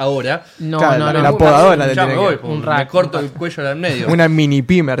laburar ahora. No, Claro, no, la- no. la podadora ya te me tiene voy, que- porque Un me rack, corto un el cuello al medio. Una mini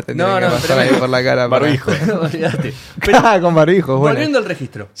pimer te No, tiene no, que pasar ahí tremendo. por la cara. para- Barbijo. Olvídate. Ah, con barbijos, bueno. Volviendo al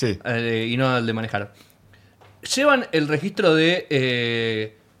registro. Sí. Y no al de manejar. Llevan el registro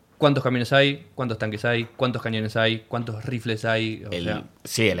de cuántos camiones hay, cuántos tanques hay, cuántos cañones hay, cuántos rifles hay.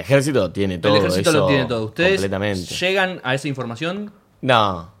 Sí, el ejército tiene todo el ejército eso lo tiene todo. ¿Ustedes completamente. llegan a esa información?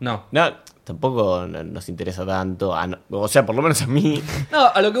 No. No. Tampoco nos interesa tanto. O sea, por lo menos a mí. No,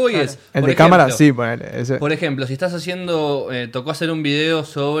 a lo que voy es... El por de cámara ejemplo, sí, ponele. Ese. Por ejemplo, si estás haciendo... tocó hacer un video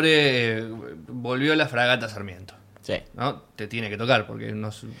sobre... volvió la fragata Sarmiento. Sí. ¿No? Te tiene que tocar porque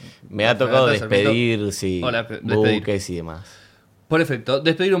Me ha tocado fragata Sarmiento- despedir, sí, Hola, despedir. buques y demás. Perfecto,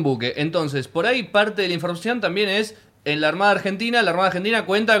 despedir un buque. Entonces, por ahí parte de la información también es en la Armada Argentina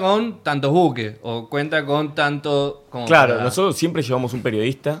cuenta con tantos buques o cuenta con tanto... Como Claro, para- nosotros siempre llevamos un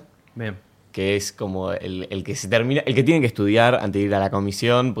periodista Bien. que es como el que se termina, el que tiene que estudiar antes de ir a la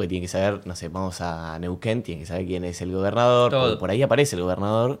comisión, porque tiene que saber, no sé, vamos a Neuquén, tiene que saber quién es el gobernador, Todo. porque por ahí aparece el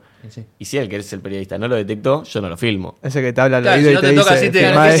gobernador, Sí. y si el que es el periodista no lo detectó, yo no lo filmo. Ese que te habla al Claro, oído si y no te te toca dice, así, te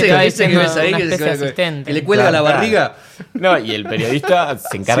 "Firmá ese esto". que ese que ves ahí una que especie se- de asistente. que le cuelga Claro, la claro. barriga. No, y el periodista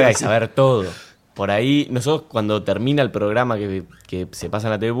se encarga de saber todo. Por ahí, nosotros cuando termina el programa que se pasa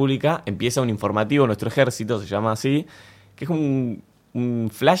en la TV pública, empieza un informativo, nuestro ejército se llama así, que es un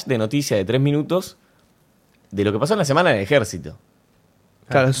flash de noticias de 3 minutos de lo que pasó en la semana en el ejército.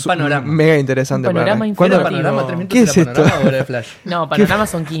 Claro, Un es panorama. mega interesante. Un panorama para- informativo. ¿Era ¿Cuándo- panorama 3 minutos? ¿Qué es ¿Era esto? panorama o era de flash? No, panoramas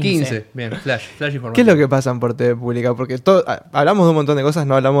son 15. 15. Bien, flash informativo. ¿Qué es lo que pasan por TV pública? Porque hablamos de un montón de cosas,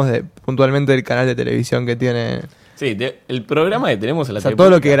 no hablamos de puntualmente del canal de televisión que tiene. Sí, el programa que tenemos en la O sea, TV todo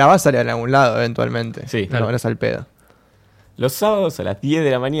lo pública, que grabás sale en algún lado eventualmente. Sí, No, claro. no es al pedo. los sábados a las 10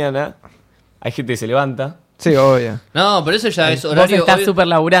 de la mañana hay gente que se levanta. Sí, obvio. No, pero eso ya es Vos horario. estás obvio- súper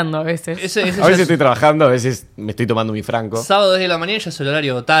laburando a veces. ese A ya veces es- estoy trabajando, a veces me estoy tomando mi franco. Sábado 10 de la mañana ya es el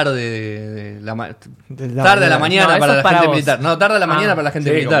horario tarde de la De la tarde a la mañana. mañana No, para eso la es para gente vos. militar. No, tarde a la mañana para la gente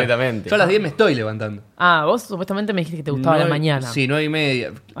sí, militar. completamente. Yo a las 10 me estoy levantando. Ah, vos supuestamente me dijiste que te gustaba la mañana. Sí,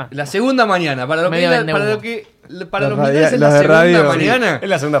 9:30. Ah. La segunda mañana. Para lo que, Medio es la- vende para humo. lo que para Los los militares es la los de segunda radio. mañana. Es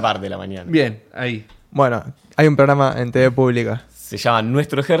la segunda parte de la mañana. Bien, ahí. Bueno, hay un programa en TV pública. Se llama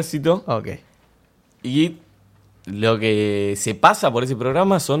Nuestro Ejército. Ok. Y lo que se pasa por ese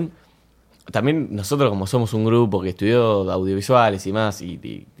programa son... También nosotros como somos un grupo que estudió audiovisuales y más,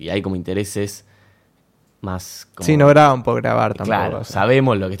 y hay como intereses más... Como, Sí, no graban por grabar tampoco. claro, o sea.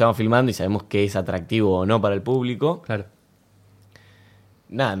 sabemos lo que estamos filmando y sabemos qué es atractivo o no para el público. Claro.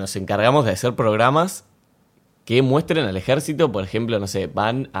 Nada, nos encargamos de hacer programas que muestren al ejército, por ejemplo, no sé,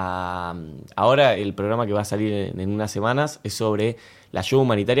 van a... Ahora el programa que va a salir en unas semanas es sobre la ayuda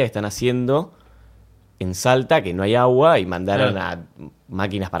humanitaria que están haciendo en Salta, que no hay agua, y mandaron a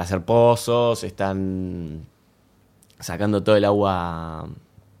máquinas para hacer pozos, están sacando todo el agua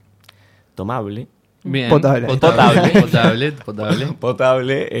tomable, Bien. Potable. Potable.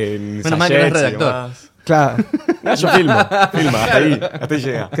 potable en Menos mal que no es sachets y redactor. demás. Claro. No, yo filmo, hasta ahí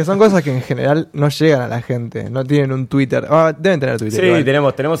llega. Que son cosas que en general no llegan a la gente. No tienen un Twitter. Ah, deben tener Twitter. Sí,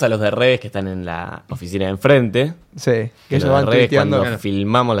 igual. tenemos a los de redes que están en la oficina de enfrente. Sí, que Que ellos los van de redes tuiteando. cuando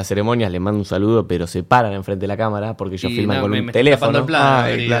filmamos las ceremonias les mando un saludo, pero se paran enfrente de la cámara porque ellos Y filman no, con me un está tapando teléfono. el plano, Ah,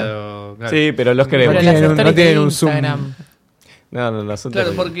 querido. Claro. Sí, pero los queremos. Pero No las tienen un- stories no tienen de un zoom. Instagram. No, son Claro,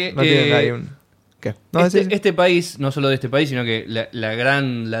 terribles. porque No tienen ahí un. ¿Qué? No, este, sí, sí. este país, no solo de este país, sino que la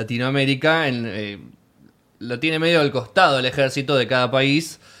gran Latinoamérica lo tiene medio al costado el ejército de cada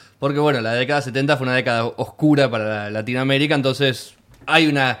país, porque bueno, la década 70 fue una década oscura para Latinoamérica, entonces hay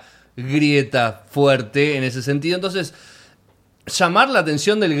una grieta fuerte en ese sentido, entonces llamar la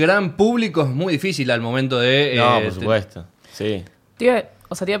atención del gran público es muy difícil al momento de... No, por supuesto. Sí. Te iba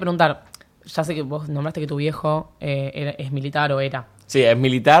a preguntar, ya sé que vos nombraste que tu viejo es militar o era. Sí, es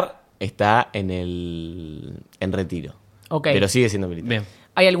militar, está en retiro. Ok. Pero sigue siendo militar. Bien.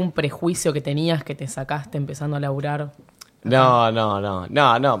 ¿Hay algún prejuicio que tenías que te sacaste empezando a laburar?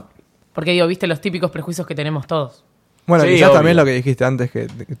 No. Porque digo, viste los típicos prejuicios que tenemos todos. Bueno, Sí, quizás obvio. también lo que dijiste antes, que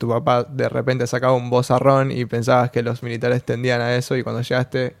tu papá de repente sacaba un vozarrón y pensabas que los militares tendían a eso y cuando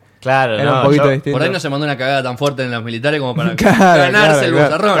llegaste Claro, era no. un poquito yo- distinto. Por ahí no se mandó una cagada tan fuerte en los militares como para Claro, ganarse el claro,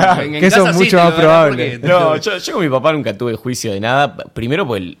 bozarrón. claro. En Que eso casa es sí mucho te lo más ganás probable. porque- No, yo con mi papá nunca tuve juicio de nada. Primero,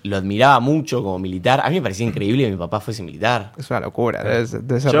 pues lo admiraba mucho como militar. A mí me parecía increíble que mi papá fuese militar. Es una locura, debe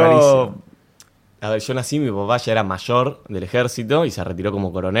ser rarísimo. A ver, yo nací, mi papá ya era mayor del ejército y se retiró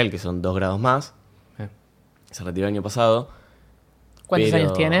como coronel, que son 2 grados más. Se retiró el año pasado. ¿Cuántos Pero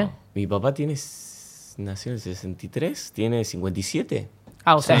años tiene? Mi papá nació en el 63, tiene 57.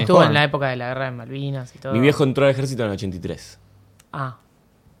 Ah, o sea, Sí. estuvo Joven. en la época de la guerra de Malvinas y todo. Mi viejo entró al ejército en el 83. Ah,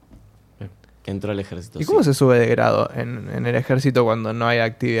 Entró al ejército. ¿Y cómo sí. se sube de grado en el ejército cuando no hay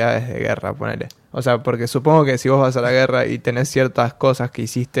actividades de guerra, ponele? O sea, porque supongo que si vos vas a la guerra y tenés ciertas cosas que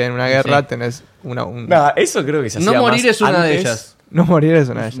hiciste en una guerra, Sí. tenés un... No, eso creo que se No hacía morir más es una de antes. ellas. No morir es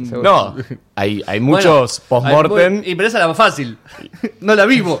una de ellas, seguro. No, hay muchos Bueno, post-mortem. Y pero esa es la fácil. No la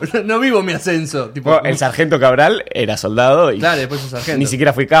vivo. No vivo mi ascenso. Tipo, Bueno, el sargento Cabral era soldado y Claro, después es sargento. ni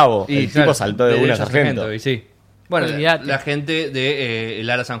siquiera fue cabo. Y, el claro, tipo saltó de una a sargento. Y sí. Bueno, Olvídate. la gente de el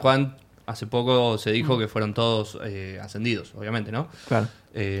Ara San Juan hace poco se dijo que fueron todos ascendidos, obviamente, ¿no? Claro.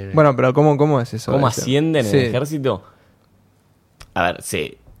 Eh, Bueno, pero ¿cómo es eso? ¿Cómo Ese- ascienden en Sí. el ejército? A ver,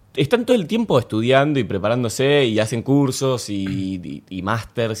 están todo el tiempo estudiando y preparándose y hacen cursos y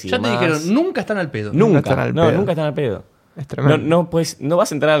másters y ya te demás. dijeron, nunca están al pedo. Nunca Nunca, están al no, pedo. nunca están al pedo. Es tremendo. No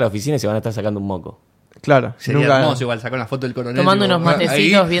vas a entrar a la oficina y se van a estar sacando un moco. Claro, Sería nunca. hermoso igual sacar una foto del coronel. Tomando tipo, unos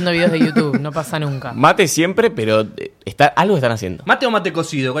matecitos, ahí. viendo videos de YouTube. No pasa nunca. Mate siempre, pero algo están haciendo. ¿Mate o mate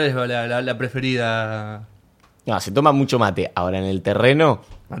cocido? ¿Cuál es la preferida? No, se toma mucho mate. Ahora en el terreno,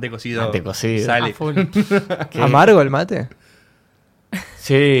 Mate cocido. Mate cocido. Sale. A full. ¿Amargo el mate?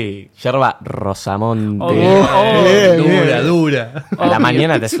 sí, yerba Rosamonte. Oh, Bien, dura, bien. dura. A la obvio.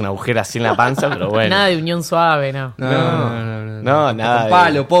 mañana te hace una agujera así en la panza, pero bueno. Nada de unión suave, no. No, nada Con de-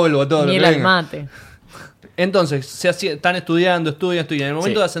 palo, polvo, todo. lo Miel que al venga. mate. Entonces, están estudiando. En el momento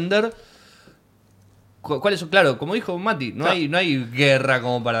Sí. de ascender, ¿cuáles son? Claro, como dijo Mati, no hay guerra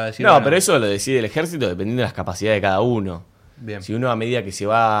como para decir. No, bueno, pero eso lo decide el ejército dependiendo de las capacidades de cada uno. Bien. Si uno a medida que se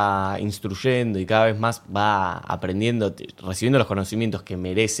va instruyendo y cada vez más va aprendiendo, recibiendo los conocimientos que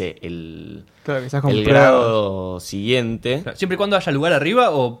merece el Claro, quizás con pruebas. grado siguiente. Claro, siempre y cuando haya lugar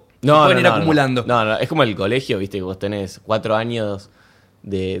arriba o se pueden ir acumulando. No, es como el colegio, viste, que vos tenés 5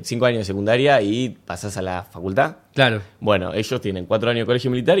 años de secundaria y pasás a la facultad. Claro. Bueno, ellos tienen 4 años de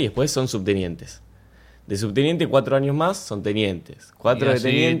colegio militar y después son subtenientes. De subteniente 4 años más son tenientes. 4 Y de así,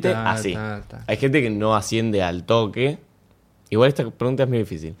 teniente, ta, así. ta. Hay gente que no asciende al toque. Igual esta pregunta es muy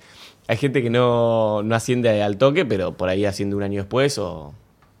difícil. Hay gente que no asciende al toque, pero por ahí asciende un año después o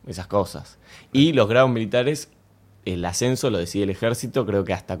esas cosas. Y los grados militares, el ascenso lo decide el ejército, creo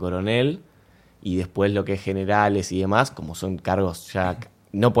que hasta coronel, y después lo que es generales y demás, como son cargos ya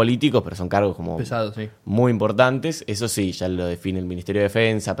no políticos, pero son cargos como Pesado, sí. muy importantes, eso sí, ya lo define el Ministerio de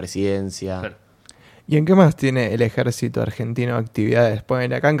Defensa, Presidencia. Claro. ¿Y en qué más tiene el ejército argentino actividades?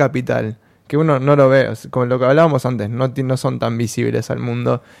 Ponen acá en Capital, que uno no lo ve, o sea, como lo que hablábamos antes, no son tan visibles al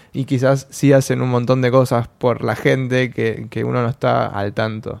mundo y quizás sí hacen un montón de cosas por la gente que uno no está al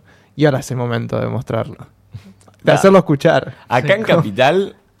tanto. Y ahora es el momento de mostrarlo, de Da. hacerlo escuchar. Acá en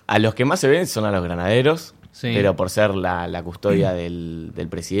Capital, a los que más se ven son a los granaderos, Sí. pero por ser la custodia del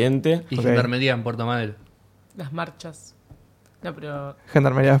presidente. Y Ok. gendarmería en Puerto Madero. Las marchas. No, pero.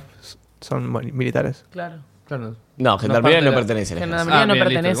 Gendarmería son militares. Claro. Claro. No, Gendarmería parte no de la- pertenece al ejército. Gendarmería no bien,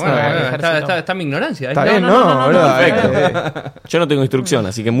 pertenece listo. Bueno, al bueno, ejército. está mi ignorancia. Está Ahí bien, no, ¿no? no, boludo? perfecto. Yo no tengo instrucción,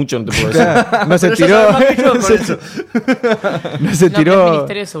 así que mucho no te puedo decir. No se Pero ya tiró. sabes más que yo, por eso. No se No, que es tiró.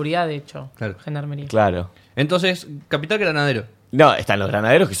 Ministerio de Seguridad, de hecho. Claro. Gendarmería. Claro. Entonces, Capital Granadero. No, están los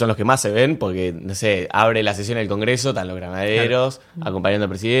granaderos, que son los que más se ven, porque, no sé, abre la sesión del Congreso, están los granaderos, acompañando al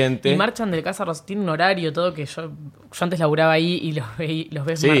presidente. Y marchan del Casa Rosada. Tiene un horario, todo que yo antes laburaba ahí y los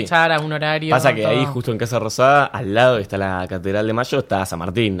ves Sí. marchar a un horario. Pasa que todo. ahí, justo en Casa Rosada, al lado está la Catedral de Mayo, está San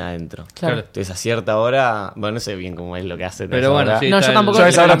Martín adentro. Claro. Entonces, a cierta hora, bueno, no sé bien cómo es lo que hace. Pero bueno, sí. No, está yo tampoco. Yo a que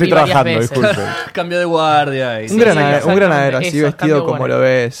esa lo hora estoy vi varias trabajando, veces. disculpen. Cambio de guardia. Y Un, Sí, un granadero así eso, vestido cambio como guardia. lo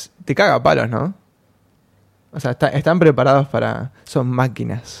ves, te caga a palos, ¿no? O sea, están preparados para... Son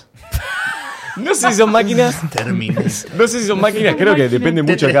máquinas. No sé si son máquinas. Termines. No sé si son máquinas, creo que depende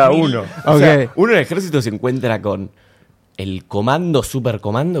mucho de cada uno. O Ok. sea, uno en el ejército se encuentra con el comando,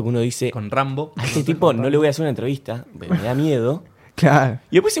 supercomando, que uno dice, Con Rambo. a este tipo no le voy a hacer una entrevista, me da miedo. Claro.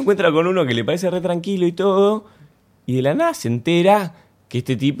 Y después se encuentra con uno que le parece re tranquilo y todo, y de la nada se entera que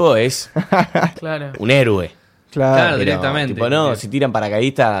este tipo es Claro. un héroe. Claro. Claro, Pero, directamente. Tipo, no, si tiran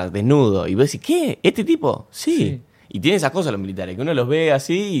paracaidistas desnudo. Y vos decís, ¿qué? ¿Este tipo? Sí. Sí. Y tiene esas cosas los militares, que uno los ve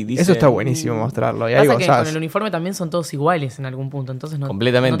así y dice... Eso está buenísimo mostrarlo. Y ahí Pasa que gozás. con el uniforme también son todos iguales en algún punto, entonces no,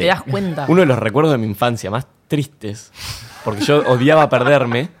 Completamente. no te das cuenta. Uno de los recuerdos de mi infancia más tristes, porque yo odiaba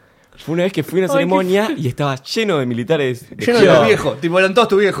perderme, fue una vez que fui a una ceremonia y estaba lleno de militares. Lleno de los viejos. Tipo, eran todos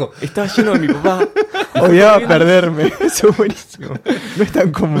tu viejo. Estaba lleno de mi papá. Odiaba perderme. Eso es buenísimo. No es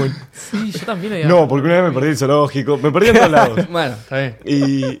tan común. Sí, yo también lo digo. No, porque una vez me perdí el zoológico, me perdí en todos lados. Bueno, está bien.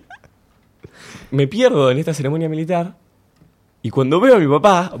 Y me pierdo en esta ceremonia militar. Y cuando veo a mi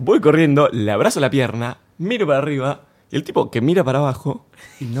papá, voy corriendo, le abrazo la pierna, miro para arriba. Y el tipo que mira para abajo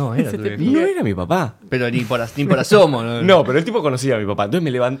Y no era tu viejo. no era mi papá. Pero ni por asomo. No, pero el tipo conocía a mi papá. Entonces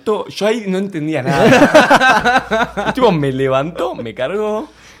me levantó. Yo ahí no entendía nada. El tipo me levantó, me cargó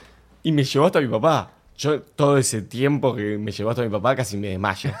y me llevó hasta mi papá. Yo todo ese tiempo que me llevó hasta mi papá casi me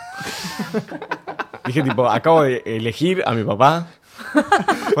desmayo. Dije tipo, acabo de elegir a mi papá.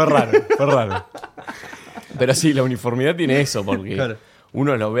 Fue raro. Pero sí, la uniformidad tiene eso, porque Claro.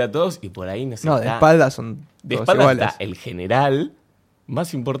 uno los ve a todos y por ahí no sé. No, de espalda son De todos espalda iguales. está el general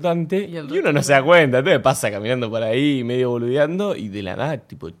más importante Y el y uno no se da cuenta. Entonces pasa caminando por ahí, medio boludeando y de la nada,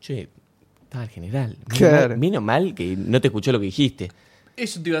 tipo, che, Estaba el general. Claro. Menos mal que no te escuchó lo que dijiste.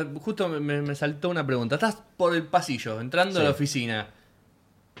 Eso, tío, justo me saltó una pregunta. Estás por el pasillo, entrando a la oficina.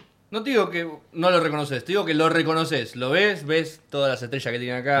 No te digo que no lo reconoces, te digo que lo reconoces. Lo ves todas las estrellas que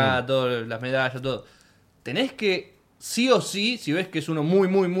tiene acá, todas las medallas, todo. Tenés que, sí o sí, si ves que es uno muy,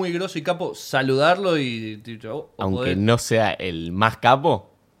 muy, muy grosso y capo, saludarlo y... Aunque poder- no sea el más capo,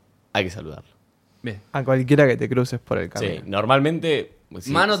 hay que saludarlo. Bien. A cualquiera que te cruces por el camino. Sí, normalmente... sí.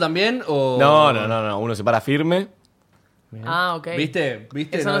 ¿Mano también o...? No. Uno se para firme. Ah, ok. ¿Viste?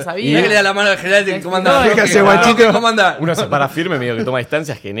 Eso no sabía. Y ve que le da la mano al general y ¿cómo anda? No, fíjate, guachito. ¿Cómo anda? Uno se para firme, medio que toma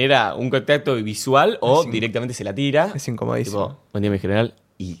distancia, genera un contacto visual o directamente se la tira. Es incomodísimo. Tipo, buen día, mi general.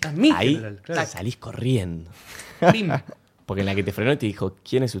 Y Ah, mi ahí general, claro. salís corriendo. Pim. Porque en la que te frenó y te dijo,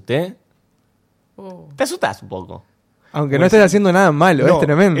 ¿quién es usted? Te asustás un poco. Aunque no estés haciendo nada malo, No, es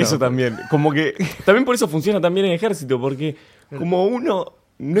tremendo. Eso también. Como que también por eso funciona también en el ejército, porque como uno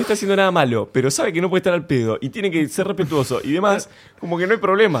no está haciendo nada malo, pero sabe que no puede estar al pedo y tiene que ser respetuoso y demás, como que no hay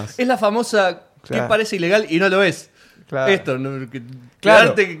problemas. Es la famosa que Claro. parece ilegal y no lo es. Claro. Esto, ¿no?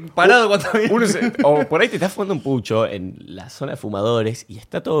 Claro. Quedarte parado cuando viene. O por ahí te estás fumando un pucho en la zona de fumadores y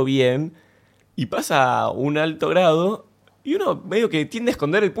está todo bien y pasa un alto grado y uno medio que tiende a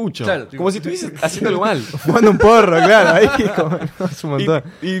esconder el pucho. Claro, tipo- como si estuviese haciendo algo mal. Fumando un porro, claro. Ahí como, es un montón.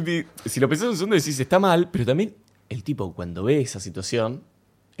 Y si lo pensás un segundo decís está mal, pero también el tipo cuando ve esa situación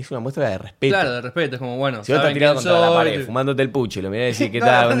es una muestra de respeto. Claro, de respeto, es como, bueno, Si vos estás saben tirado quién contra la soy, pared, fumándote el pucho y lo mirás y decís, ¿qué No,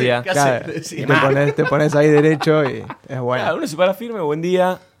 tal? no, Buen día. ¿qué haces? Claro, Sí. te pones ahí derecho y es bueno. Claro, uno se para firme, buen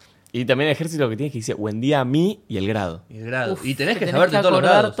día. Y también el ejército lo que tiene es que dice, buen día a mí y el grado. Y el grado. Uf, y tenés que te saberte todos los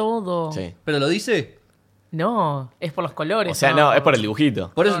acordar grados. todo. Sí. ¿Pero lo dice? No, es por los colores. O sea, no, es por el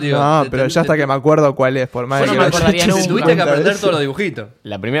dibujito. Por eso te digo. No, te- pero te- ya hasta te- que me acuerdo cuál es, por más Yo de no que me lo acordaría haya nunca. hecho Tuviste que 50 aprender veces. todos los dibujitos.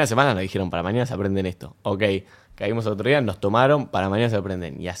 La primera semana nos dijeron, para mañana se aprenden esto. Ok, caímos otro día, nos tomaron, para mañana se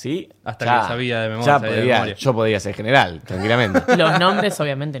aprenden. Y así... Hasta ya- que sabía de memoria, ya sabía de podía- memoria. yo podía ser general, tranquilamente. Los nombres,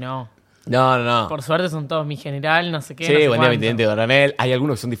 obviamente, no. No. Por suerte son todos mi general, no sé qué. Sí, no sé buen día, mi cuánto. teniente coronel. Hay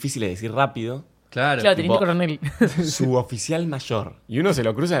algunos que son difíciles de decir rápido. Claro. Claro, tipo- teniente coronel. Su oficial mayor. Y uno se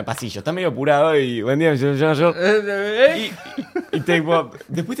lo cruza en el pasillo. Está medio apurado y buen día, mi oficial mayor. Y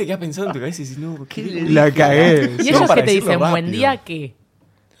después te quedas pensando en tu cabeza y dices, no, ¿qué le dije? La cagué. ¿Y Sí, ellos para que te decirlo dicen, buen rápido. día, qué?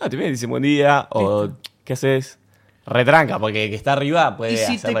 Ah, te viene y dice buen día o ¿qué haces? Retranca, porque el que está arriba puede Y si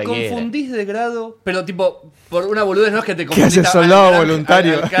hacer te lo que quiera. confundís de grado, pero tipo, por una boludez, no es que te ¿Qué confundís hace soldado al gran-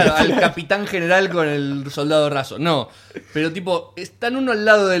 voluntario? claro, al capitán general con el soldado raso. No, pero tipo, están uno al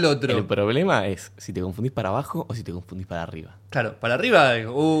lado del otro. El problema es si te confundís para abajo o si te confundís para arriba. Claro, para arriba,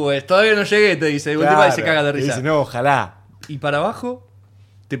 todavía no llegué, te dice, un tipo y se caga de Y risa. dice, no, ojalá. ¿Y para abajo?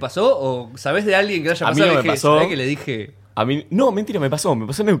 ¿Te pasó? ¿O sabés de alguien que haya A mí pasado? no y me dije, pasó. ¿sabés que le dije? A mí, no, mentira, me pasó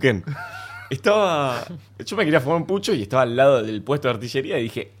en Neuquén. Yo me quería fumar un pucho y estaba al lado del puesto de artillería y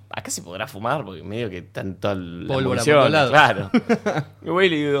dije, acá se podrá fumar porque medio que tanto la Pólvora por munición, todos lados. claro. Me voy y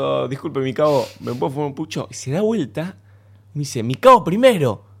le digo, disculpe, mi cabo, ¿me puedo fumar un pucho? Y se da vuelta y me dice, mi cabo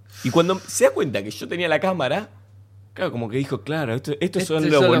primero. Y cuando se da cuenta que yo tenía la cámara, claro, como que dijo, claro, estos son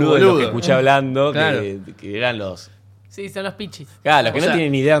los boludos de los que escuché hablando, Claro. que eran los... Sí, son los pichis. Claro, los que O no sea,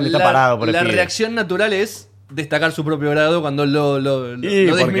 tienen ni idea dónde está parado por el La pibe. reacción natural es destacar su propio grado cuando lo Y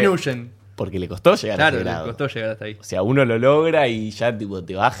porque- disminuyen. Porque le costó llegar a Claro, ese le grado. costó llegar hasta ahí. O sea, uno lo logra y ya tipo,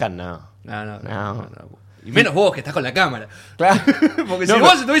 te bajan, no. No. Y menos vos que estás con la cámara. Claro. Porque No, si no.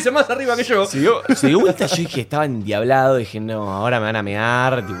 vos estuviese más arriba que yo. Se dio vuelta, yo dije, estaba endiablado, dije, no, ahora me van a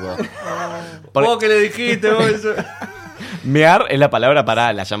mear, tipo. Porque Vos que le dijiste, vos eso. mear es la palabra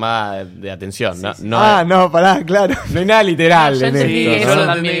para la llamada de atención, ¿no? No, No, pará, claro. no hay nada literal Yo en entendí esto. Sí, eso yo lo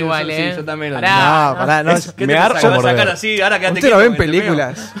también entendí, igual, sí, ¿eh? yo también lo Pará, No, pará, no. ¿Qué Me te archo pensás? ¿Vas a por sacar ver. así? Ahora quédate Usted lo quieto ve en que te meo.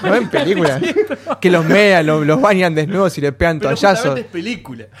 películas. No ven películas. Que los mean, los bañan desnudos y le pegan Pero toallazos. justamente es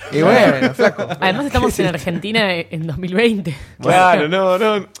película. Y bueno, flaco. Además estamos en Argentina en 2020. Claro,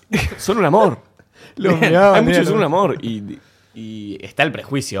 no. Son un amor. Los Hay meaban, muchos que son un mira, amor. Y está el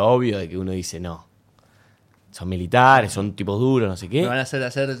prejuicio obvio de que uno dice, no. Son militares, son tipos duros, no sé qué. Me van a hacer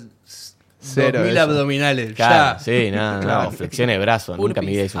Cero 2000 eso. abdominales. Claro, Ya. sí, no, Claro. flexiones de brazo. Nunca en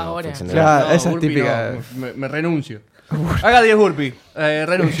mi vida hice una ahora. flexión de Claro. brazo. esa es burpee típica. no, me renuncio. Haga 10 burpee.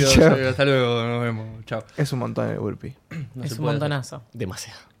 Renuncio. Chao. Hasta luego. Nos vemos. Chao. Es un montón el burpee. No Es se un puede montonazo.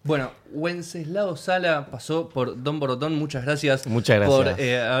 Demasiado. Bueno, Wenceslao Sala pasó por Don Borotón. Muchas gracias, Muchas gracias. por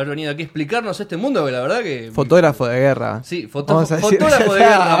haber venido aquí a explicarnos este mundo, que la verdad que... Fotógrafo de guerra. Sí, Vamos a decir- fotógrafo de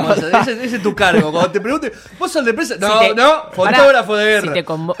guerra. Vamos a decir. Ese es tu cargo. Cuando te pregunte, ¿vos sos de prensa? No, Si te- no, Pará, fotógrafo de guerra.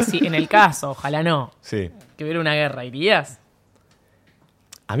 Si en el caso, ojalá no, Sí. que hubiera una guerra, ¿irías?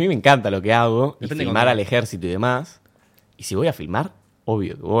 A mí me encanta lo que hago y Depende filmar con al ejército y demás. Y si voy a filmar,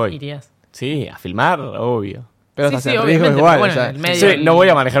 obvio que voy. Irías. Sí, a filmar, obvio. Pero Sí, estás sí, en riesgo obviamente, igual. pero bueno, o sea, en el medio Sí, del- no voy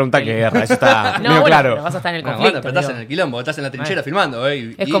a manejar un tanque de guerra, eso está No, medio bueno, claro. pero vas a estar en el Bueno, conflicto. pero estás digo. en el quilombo, estás en la trinchera Bueno. filmando,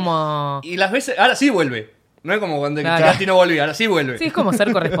 Es como... Y las veces, ahora sí vuelve. No es como cuando Claro. Gatti no volvía, ahora sí vuelve. Sí, es como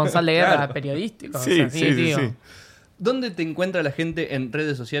ser corresponsal de guerra Claro. periodístico. o Sí, sea, sí, tío. sí. ¿Dónde te encuentra la gente en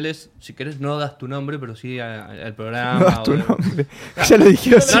redes sociales? Si querés, no das tu nombre, pero sí al programa. no das tu o- nombre. Ya lo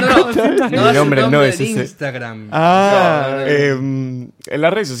dijeron No, no, no. 50 veces. No Mi das nombre el no nombre es en ese. Instagram. Ah, No, no, no. En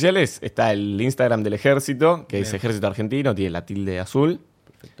las redes sociales está el Instagram del ejército, que es Bien. Ejército Argentino, tiene la tilde azul.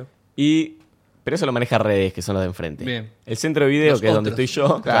 Perfecto. Pero eso lo maneja redes, que son los de enfrente. Bien. El centro de video, Los que es donde otros. estoy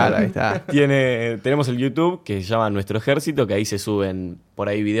yo, Claro, ahí está. tenemos el YouTube, que se llama Nuestro Ejército, que ahí se suben por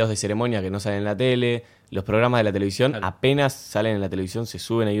ahí videos de ceremonia que no salen en la tele. Los programas de la televisión Claro. apenas salen en la televisión, se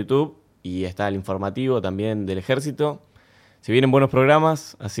suben a YouTube. Y está el informativo también del ejército. Se vienen buenos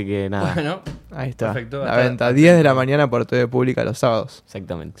programas, así que nada. Bueno, Ahí está. Perfecto, La hasta- venta, 10 de la mañana por TV Pública los sábados.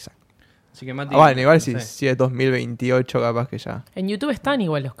 Exactamente. así que Mati. Bueno, igual no si, sé. si es 2028 capaz que ya. En YouTube están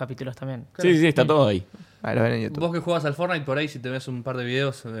igual los capítulos también. Sí, sí, está todo ahí. Ah, lo ven en YouTube. Vos que juegas al Fortnite, por ahí, si te ves un par de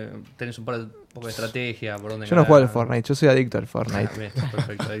videos, tenés un poco de estrategia, por dónde Yo no encarar. juego al Fortnite, yo soy adicto al Ah, Fortnite. bien,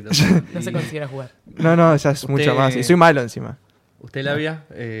 perfecto. ahí está. No se Y- considera jugar. No, no, ya es mucho más. Y soy malo encima. ¿Usted, Labia?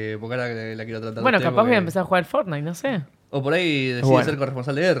 Porque ahora la quiero tratar. Bueno, a usted capaz voy porque- a empezar a jugar al Fortnite, no sé. O por ahí decide Bueno. ser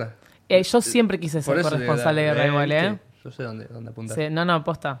corresponsal de guerra. Yo siempre quise Por ser eso corresponsal de guerra igual, ¿eh? Yo sé dónde apuntar. Sí, no,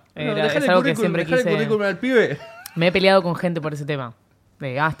 aposta. No, Era- dejale es el algo que currículum, siempre dejale el quise. currículum al pibe. Me he peleado con gente por ese tema.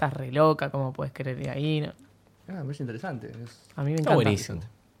 De, estás re loca, ¿cómo puedes querer ir ahí? No. Ah, es interesante. A mí me Está encanta. buenísimo.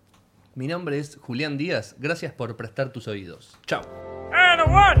 Mi nombre es Julián Díaz. Gracias por prestar tus oídos. Chao. And a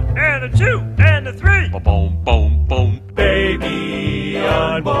one, and a two, and a three. Boom, boom, boom. Baby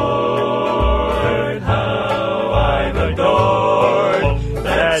on board, how I've adored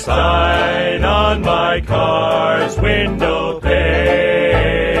that sign on my car's window pane.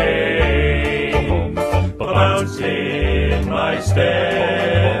 Bouncing my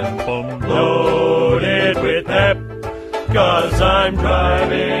step, loaded with pep, 'cause I'm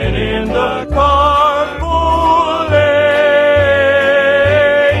driving in the carpool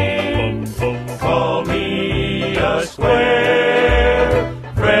lane. Call me a square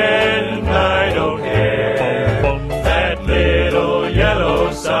friend, I don't care. That little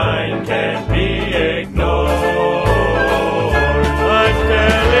yellow sign can't be ignored.